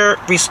Moisture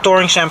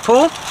Restoring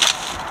Shampoo.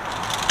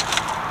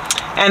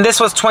 And this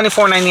was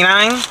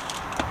 $24.99.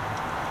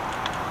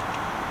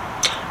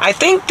 I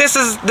think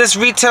this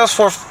retails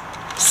for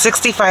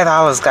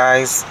 $65,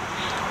 guys.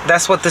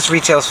 That's what this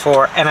retails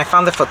for, and I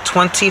found it for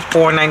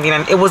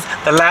 $24.99. It was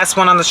the last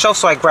one on the shelf,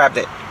 so I grabbed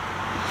it.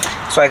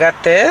 So I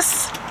got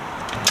this.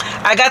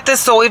 I got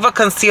this Zoeva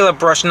concealer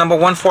brush number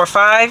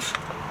 145.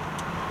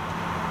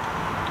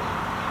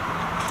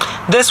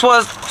 This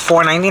was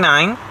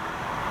 $4.99.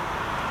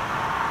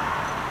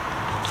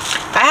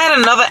 I I had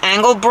another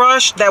angle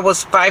brush that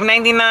was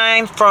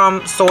 $5.99 from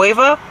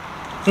Soeva.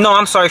 No,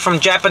 I'm sorry, from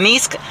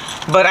Japanese,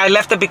 but I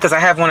left it because I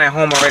have one at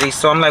home already.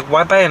 So I'm like,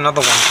 why buy another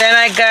one? Then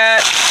I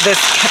got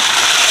this.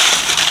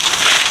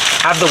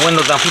 I have the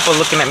window down. People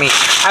looking at me.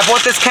 I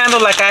bought this candle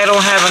like I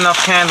don't have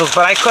enough candles,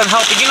 but I couldn't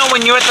help it. You know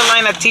when you're at the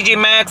line at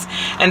TJ Maxx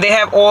and they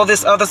have all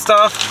this other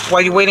stuff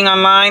while you're waiting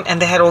online,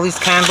 and they had all these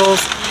candles,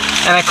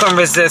 and I couldn't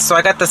resist. So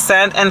I got the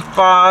Sand and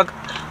Fog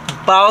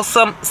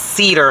Balsam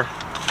Cedar.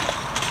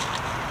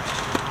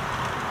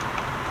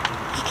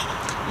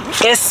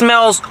 It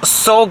smells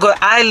so good.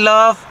 I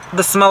love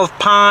the smell of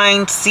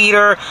pine,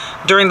 cedar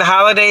during the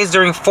holidays,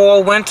 during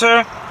fall,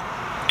 winter.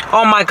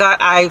 Oh my God,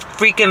 I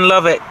freaking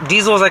love it.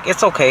 Diesel was like,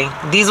 it's okay.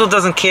 Diesel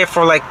doesn't care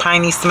for like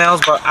piney smells,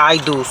 but I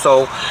do.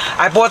 So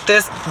I bought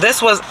this.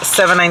 This was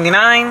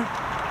 $7.99.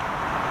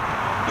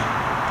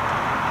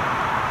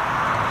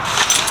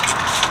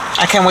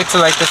 I can't wait to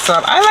light this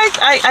up.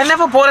 I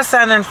never bought a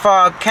Sand and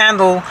Fog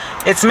candle.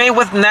 It's made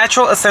with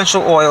natural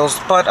essential oils,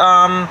 but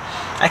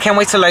I can't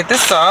wait to light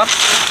this up.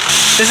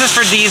 This is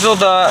for Diesel,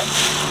 the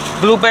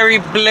Blueberry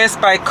Bliss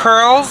by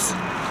Curls,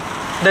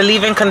 the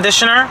leave-in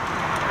conditioner.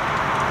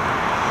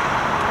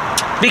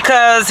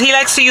 Because he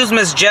likes to use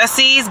Miss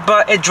Jessie's,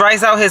 but it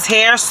dries out his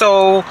hair,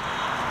 so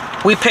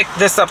we picked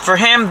this up for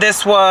him.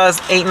 This was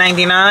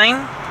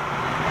 $8.99.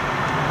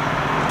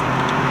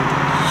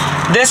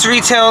 This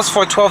retails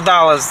for $12.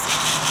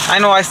 I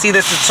know I see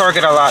this at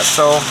Target a lot.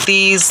 So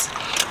these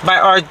by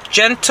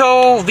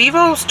Argento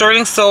Vivo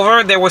Sterling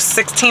Silver, they were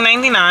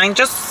 $16.99,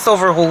 just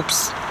silver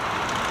hoops.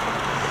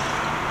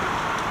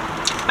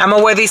 I'm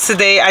gonna wear these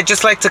today. I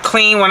just like to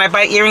clean. When I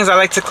buy earrings, I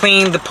like to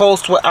clean the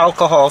post with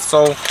alcohol.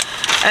 So,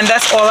 and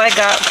that's all I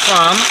got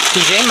from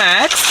TJ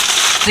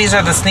Maxx. These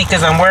are the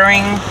sneakers I'm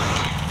wearing.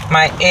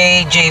 My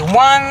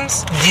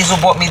AJ1s. Diesel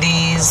bought me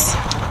these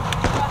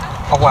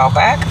a while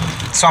back.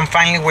 So I'm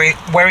finally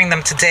wearing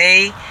them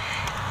today.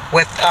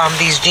 With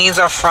these jeans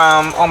are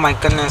from, oh my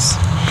goodness.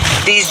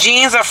 These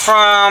jeans are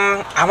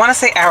from, I want to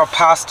say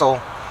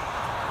Aeropostale.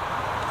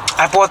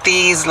 I bought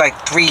these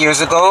like 3 years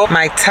ago.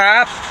 My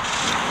top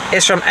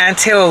is from Ann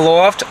Taylor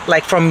Loft,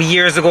 like from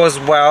years ago as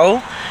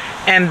well.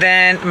 And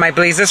then my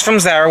blazer's from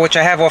Zara, which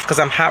I have off because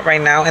I'm hot right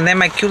now. And then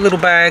my cute little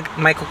bag,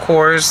 Michael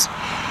Kors,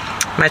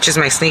 matches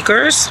my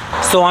sneakers.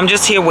 So I'm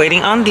just here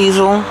waiting on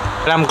Diesel.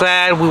 But I'm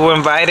glad we were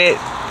invited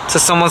to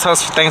someone's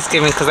house for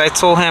Thanksgiving, because I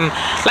told him,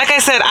 like I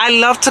said, I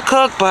love to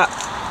cook, but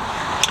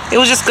it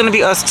was just gonna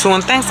be us two.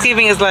 And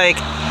Thanksgiving is like,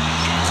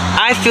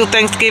 I feel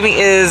Thanksgiving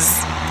is,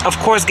 of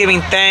course,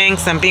 giving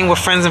thanks and being with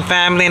friends and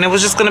family, and it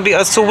was just gonna be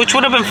us two, which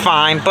would have been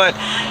fine. But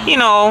you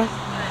know,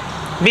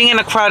 being in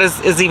a crowd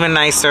is even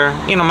nicer.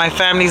 You know, my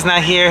family's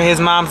not here, his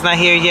mom's not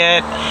here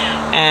yet,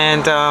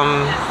 and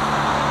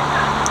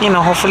you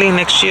know, hopefully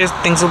next year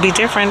things will be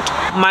different.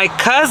 My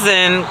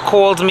cousin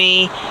called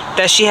me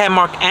that she had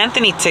Mark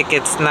Anthony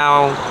tickets.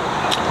 Now,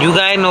 you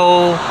guys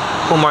know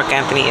who Mark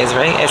Anthony is,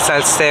 right? El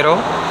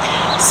Salsero.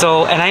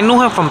 So, and I knew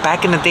him from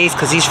back in the days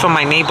because he's from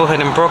my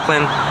neighborhood in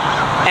Brooklyn.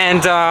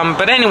 And,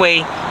 but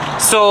anyway,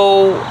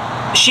 so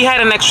she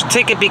had an extra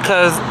ticket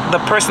because the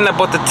person that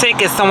bought the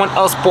ticket, someone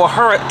else bought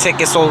her a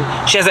ticket, so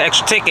she has an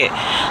extra ticket.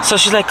 So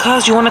she's like,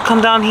 cuz, you want to come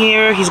down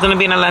here? He's going to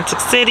be in Atlantic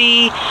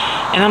City.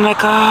 And I'm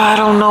like, oh, I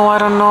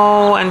don't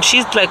know. And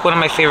she's like one of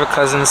my favorite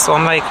cousins. So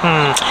I'm like,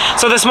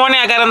 So this morning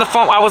I got on the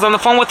phone. I was on the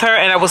phone with her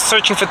and I was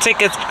searching for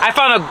tickets. I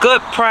found a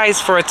good price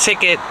for a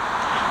ticket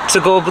to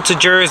go to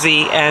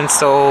Jersey. And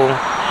so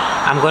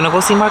I'm going to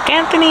go see Mark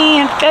Anthony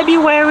in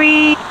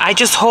February. I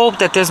just hope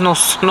that there's no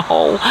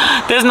snow.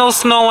 There's no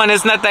snow and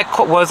it's not that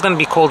cold. Well, it's going to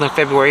be cold in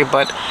February,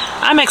 but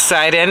I'm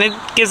excited. And it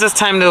gives us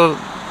time to,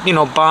 you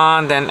know,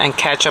 bond and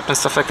catch up and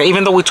stuff like that.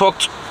 Even though we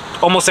talked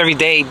almost every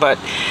day. But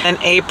in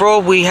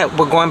April, we're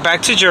going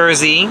back to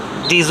Jersey,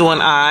 Diesel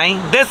and I.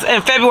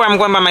 In February, I'm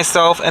going by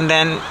myself. And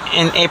then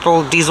in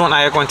April, Diesel and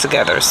I are going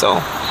together. So,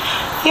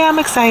 yeah, I'm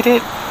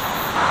excited.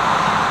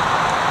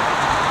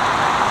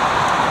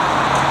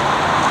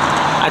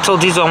 I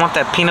told Diesel I want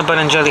that peanut butter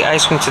and jelly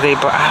ice cream today,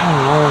 but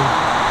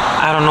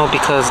I don't know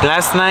because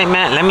last night,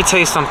 man, let me tell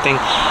you something.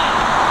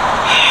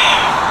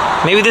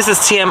 Maybe this is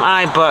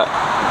TMI, but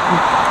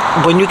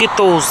when you get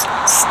those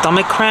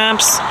stomach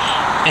cramps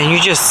and you're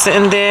just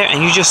sitting there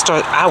and you just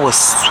start, I was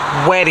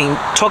sweating.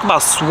 Talk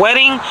about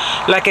sweating.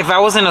 Like if I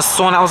was in a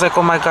sauna, I was like,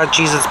 oh my God,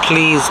 Jesus,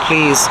 please,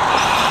 please.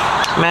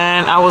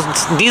 Man,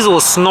 Diesel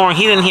was snoring.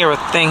 He didn't hear a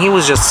thing. He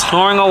was just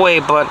snoring away,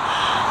 but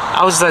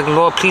I was like,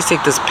 Lord, please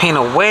take this pain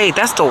away.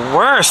 That's the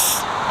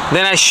worst.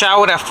 Then I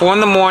showered at 4 in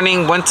the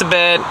morning, went to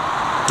bed,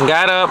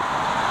 got up,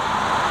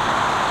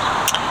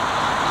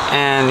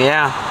 and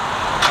yeah.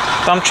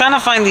 So I'm trying to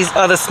find these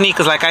other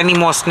sneakers. Like I need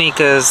more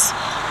sneakers.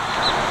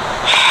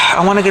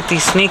 I want to get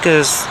these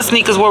sneakers. The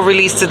sneakers were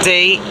released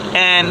today,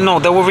 and no,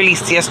 they were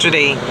released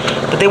yesterday,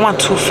 but they want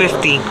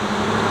 $250.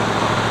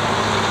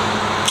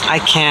 I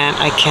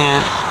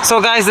can't.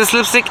 So guys, this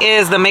lipstick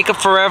is the Makeup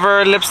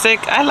Forever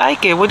lipstick. I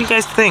like it. What do you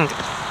guys think?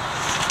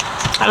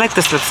 I like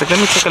this lipstick. Let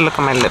me take a look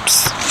at my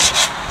lips.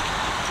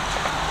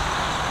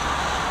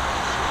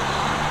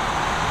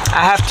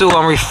 I have to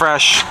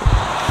refresh.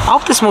 I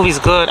hope this movie's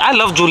good. I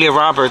love Julia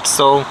Roberts,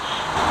 so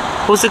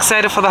who's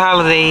excited for the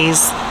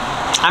holidays?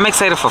 I'm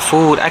excited for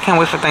food. I can't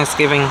wait for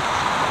Thanksgiving.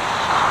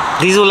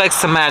 Diesel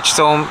likes to match,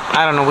 so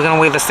I don't know. We're gonna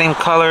wear the same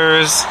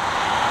colors.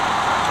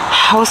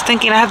 I was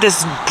thinking I have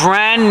this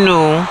brand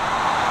new,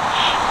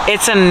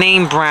 it's a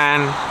name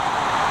brand.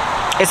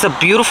 It's a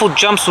beautiful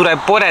jumpsuit I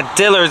bought at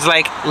Dillard's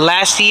like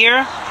last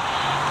year.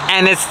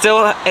 And it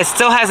still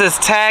has its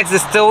tags.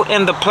 It's still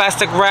in the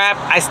plastic wrap.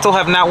 I still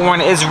have not worn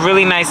it. It's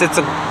really nice. It's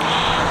a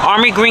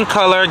army green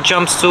color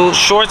jumpsuit,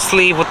 short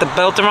sleeve with the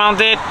belt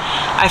around it.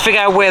 I figure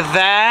I wear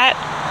that.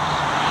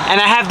 And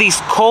I have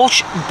these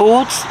Coach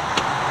boots.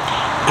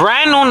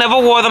 Brand new, never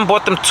wore them.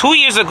 Bought them 2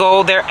 years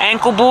ago. They're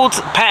ankle boots,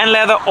 patent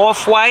leather,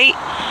 off-white.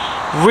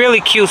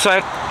 Really cute. So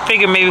I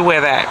figured maybe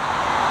wear that.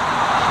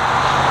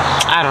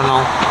 I don't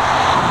know.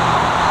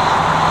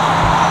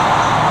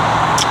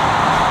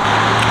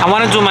 I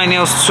want to do my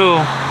nails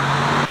too.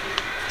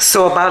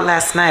 So about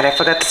last night, I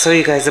forgot to tell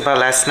you guys about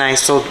last night.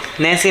 So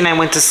Nancy and I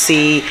went to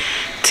see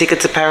Ticket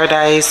to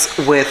Paradise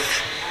with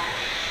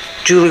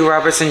Julia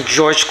Roberts and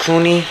George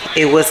Clooney.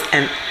 It was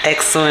an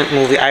excellent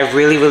movie. I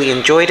really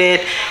enjoyed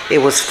it. It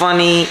was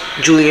funny.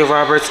 Julia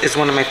Roberts is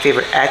one of my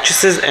favorite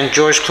actresses, and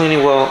George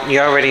Clooney, well, you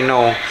already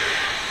know.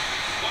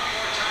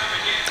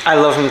 I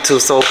love him too.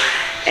 So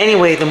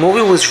anyway, the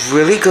movie was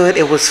really good.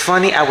 It was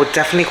funny. I would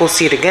definitely go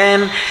see it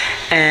again.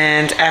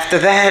 And after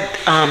that,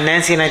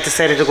 Nancy and I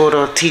decided to go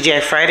to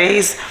TGI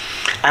Fridays.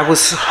 I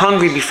was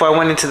hungry before I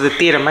went into the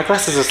theater. My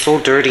glasses are so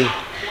dirty.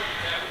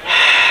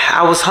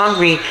 I was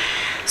hungry,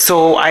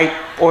 so I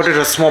ordered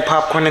a small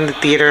popcorn in the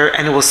theater,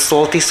 and it was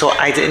salty, so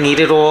I didn't eat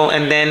it all.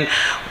 And then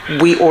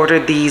we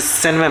ordered these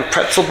cinnamon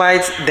pretzel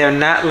bites. They're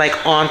not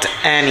like Aunt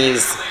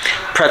Annie's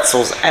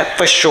pretzels,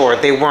 for sure.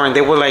 They weren't.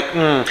 They were like,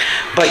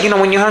 But you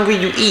know, when you're hungry,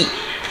 you eat.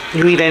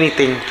 You eat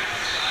anything.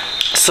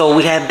 So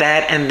we had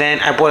that, and then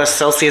I bought a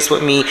Celsius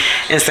with me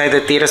inside the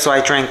theater, so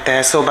I drank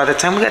that. So by the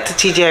time we got to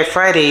TGI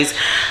Fridays,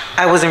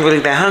 I wasn't really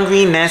that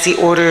hungry. Nancy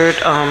ordered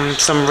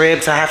some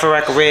ribs, a half a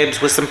rack of ribs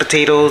with some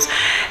potatoes,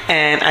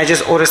 and I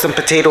just ordered some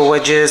potato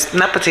wedges,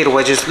 not potato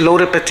wedges,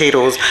 loaded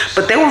potatoes,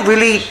 but they were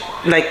really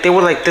like, they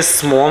were like this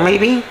small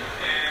maybe,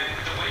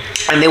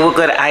 and they were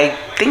good. I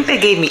think they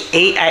gave me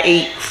 8. I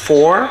ate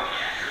 4,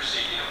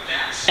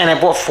 and I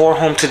brought 4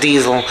 home to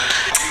Diesel.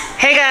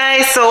 Hey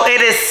guys, so it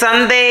is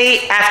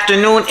Sunday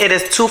afternoon. It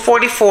is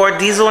 2:44.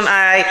 Diesel and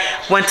I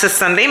went to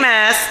Sunday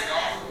Mass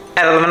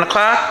at 11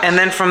 o'clock. And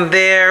then from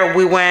there,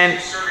 we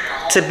went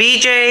to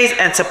BJ's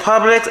and to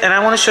Publix. And I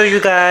want to show you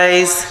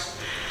guys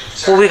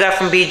what we got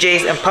from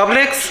BJ's and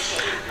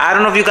Publix. I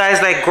don't know if you guys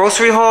like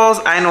grocery hauls.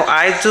 I know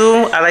I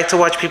do. I like to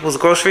watch people's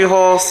grocery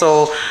hauls.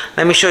 So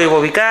let me show you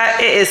what we got.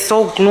 It is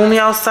so gloomy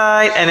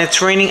outside, and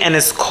it's raining, and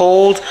it's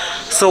cold.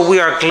 So we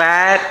are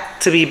glad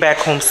to be back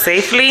home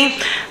safely.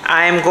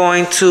 I am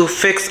going to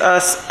fix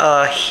us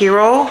a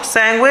hero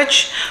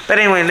sandwich. But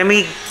anyway, let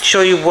me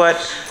show you what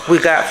we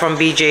got from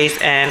BJ's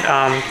and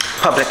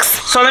Publix.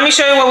 So let me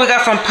show you what we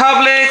got from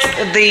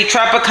Publix. The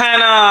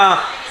Tropicana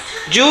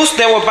juice.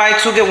 They were buy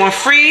 2 get 1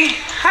 free.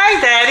 Hi,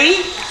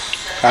 Daddy.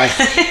 Hi.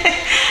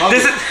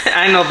 This is,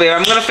 I know, babe.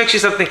 I'm gonna fix you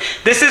something.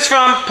 This is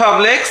from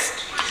Publix.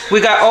 We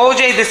got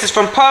OJ. This is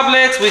from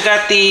Publix. We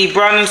got the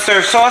brown and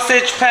served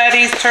sausage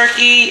patties,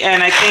 turkey,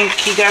 and I think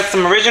he got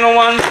some original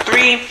ones,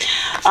 3.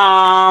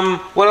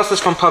 What else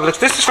is from Publix?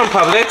 This is from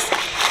Publix.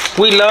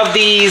 We love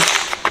these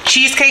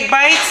cheesecake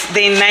bites.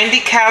 They 90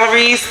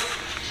 calories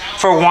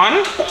for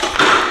 1.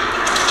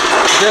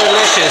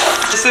 Delicious.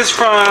 This is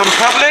from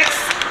Publix.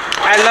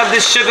 I love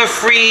this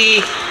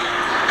sugar-free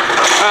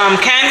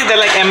candy. They're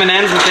like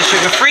M&Ms with the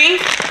sugar-free.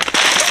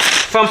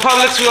 From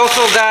Publix, we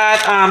also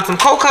got some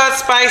cold cut,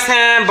 spice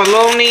ham,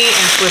 bologna,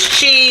 and Swiss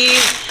cheese.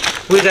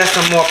 We got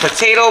some more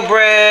potato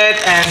bread,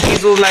 and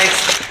Hazel likes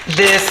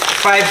this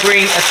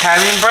 5-grain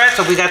Italian bread,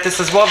 so we got this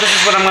as well. This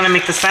is what I'm gonna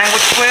make the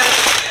sandwich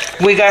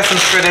with. We got some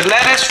shredded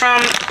lettuce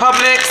from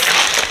Publix,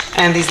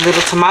 and these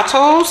little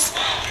tomatoes.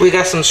 We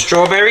got some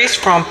strawberries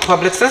from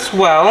Publix as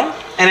well.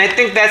 And I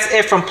think that's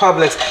it from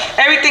Publix.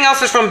 Everything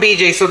else is from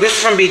BJ, so this is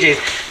from BJ's.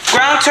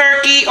 Ground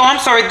turkey, oh I'm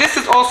sorry, this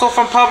is also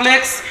from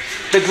Publix.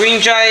 The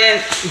Green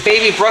Giant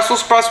baby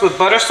Brussels sprouts with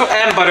butter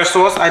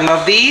sauce. I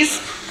love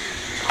these.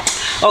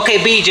 Okay,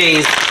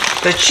 BJ's.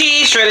 The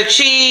cheese, shredded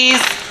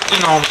cheese, you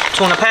know,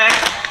 tuna pack.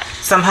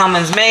 Some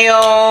Hellman's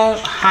mayo,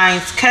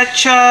 Heinz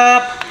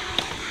ketchup.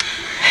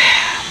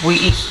 We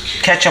eat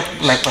ketchup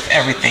like with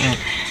everything.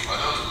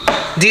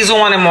 Diesel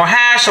wanted more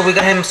hash, so we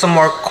got him some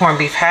more corned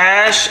beef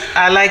hash.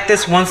 I like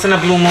this once in a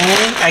blue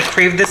moon. I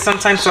crave this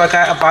sometimes, so I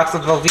got a box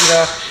of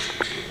Velveeta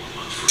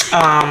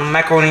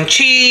macaroni and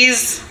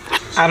cheese.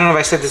 I don't know if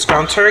I said this,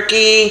 ground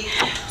turkey.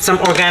 Some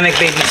organic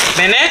baby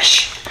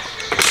spinach.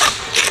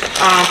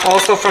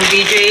 Also from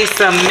BJ,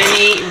 some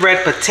mini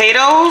red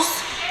potatoes.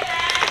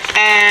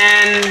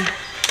 And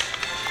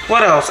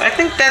what else? I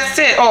think that's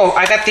it. Oh,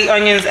 I got the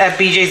onions at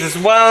BJ's as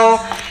well.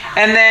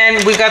 And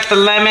then we got the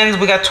lemons.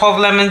 We got 12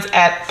 lemons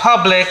at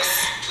Publix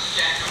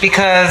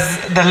because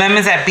the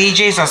lemons at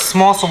BJ's are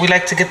small, so we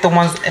like to get the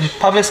ones in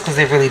Publix because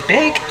they're really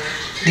big.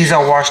 These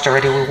are washed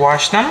already. We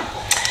washed them.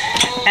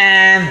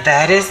 And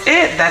that is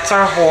it. That's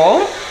our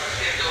haul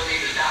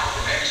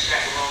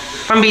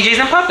from BJ's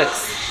and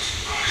Publix.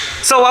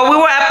 So while we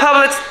were at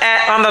Publix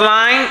on the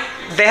line,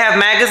 they have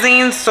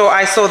magazines. So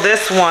I saw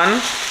this one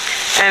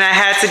and I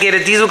had to get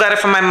it. Diesel got it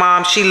from my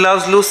mom. She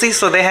loves Lucy.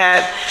 So they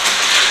had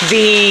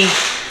the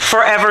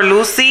Forever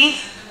Lucy.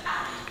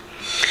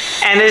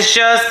 And it's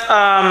just,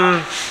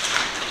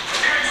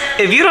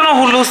 if you don't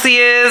know who Lucy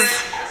is,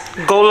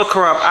 go look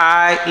her up.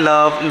 I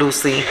love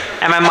Lucy,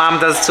 and my mom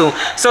does too.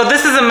 So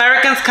this is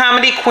American's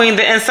Comedy Queen,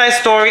 the inside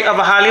story of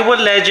a Hollywood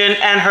legend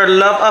and her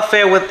love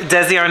affair with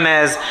Desi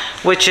Arnaz,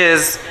 which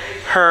is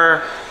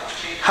her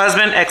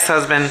husband,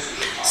 ex-husband.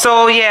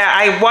 So yeah,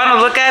 I want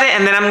to look at it,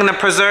 and then I'm going to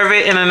preserve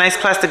it in a nice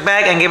plastic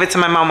bag and give it to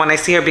my mom when I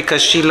see her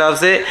because she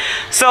loves it.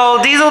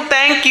 So Diesel,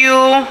 thank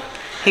you.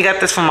 He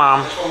got this for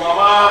mom. For my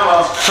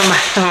mama.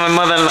 For my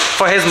mother,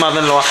 for his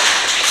mother-in-law.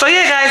 So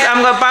yeah, guys, I'm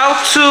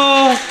about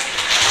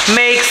to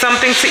make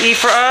something to eat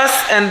for us,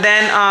 and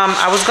then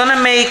I was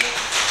gonna make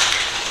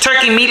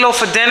turkey meatloaf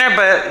for dinner,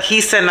 but he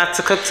said not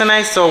to cook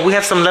tonight, so we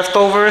have some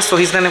leftovers, so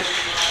he's gonna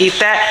eat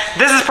that.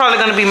 This is probably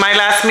gonna be my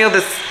last meal,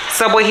 this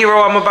Subway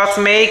Hero I'm about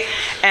to make,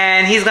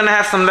 and he's gonna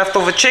have some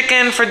leftover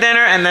chicken for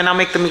dinner, and then I'll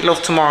make the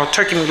meatloaf tomorrow,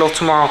 turkey meatloaf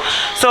tomorrow.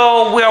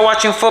 So we are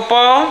watching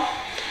football.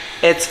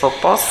 It's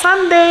football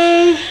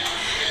Sunday.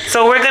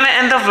 So we're gonna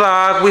end the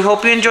vlog. We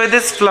hope you enjoyed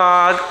this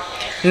vlog.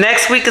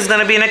 Next week is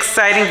gonna be an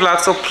exciting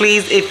vlog. So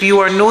please, if you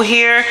are new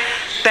here,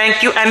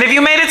 thank you. And if you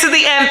made it to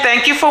the end,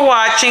 thank you for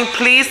watching.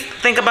 Please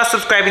think about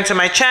subscribing to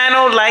my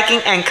channel,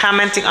 liking and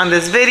commenting on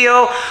this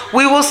video.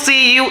 We will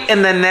see you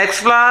in the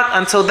next vlog.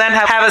 Until then,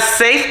 have a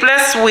safe,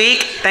 blessed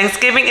week.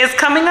 Thanksgiving is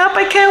coming up.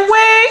 I can't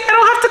wait. I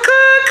don't have to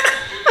cook.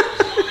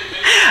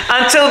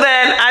 Until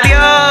then,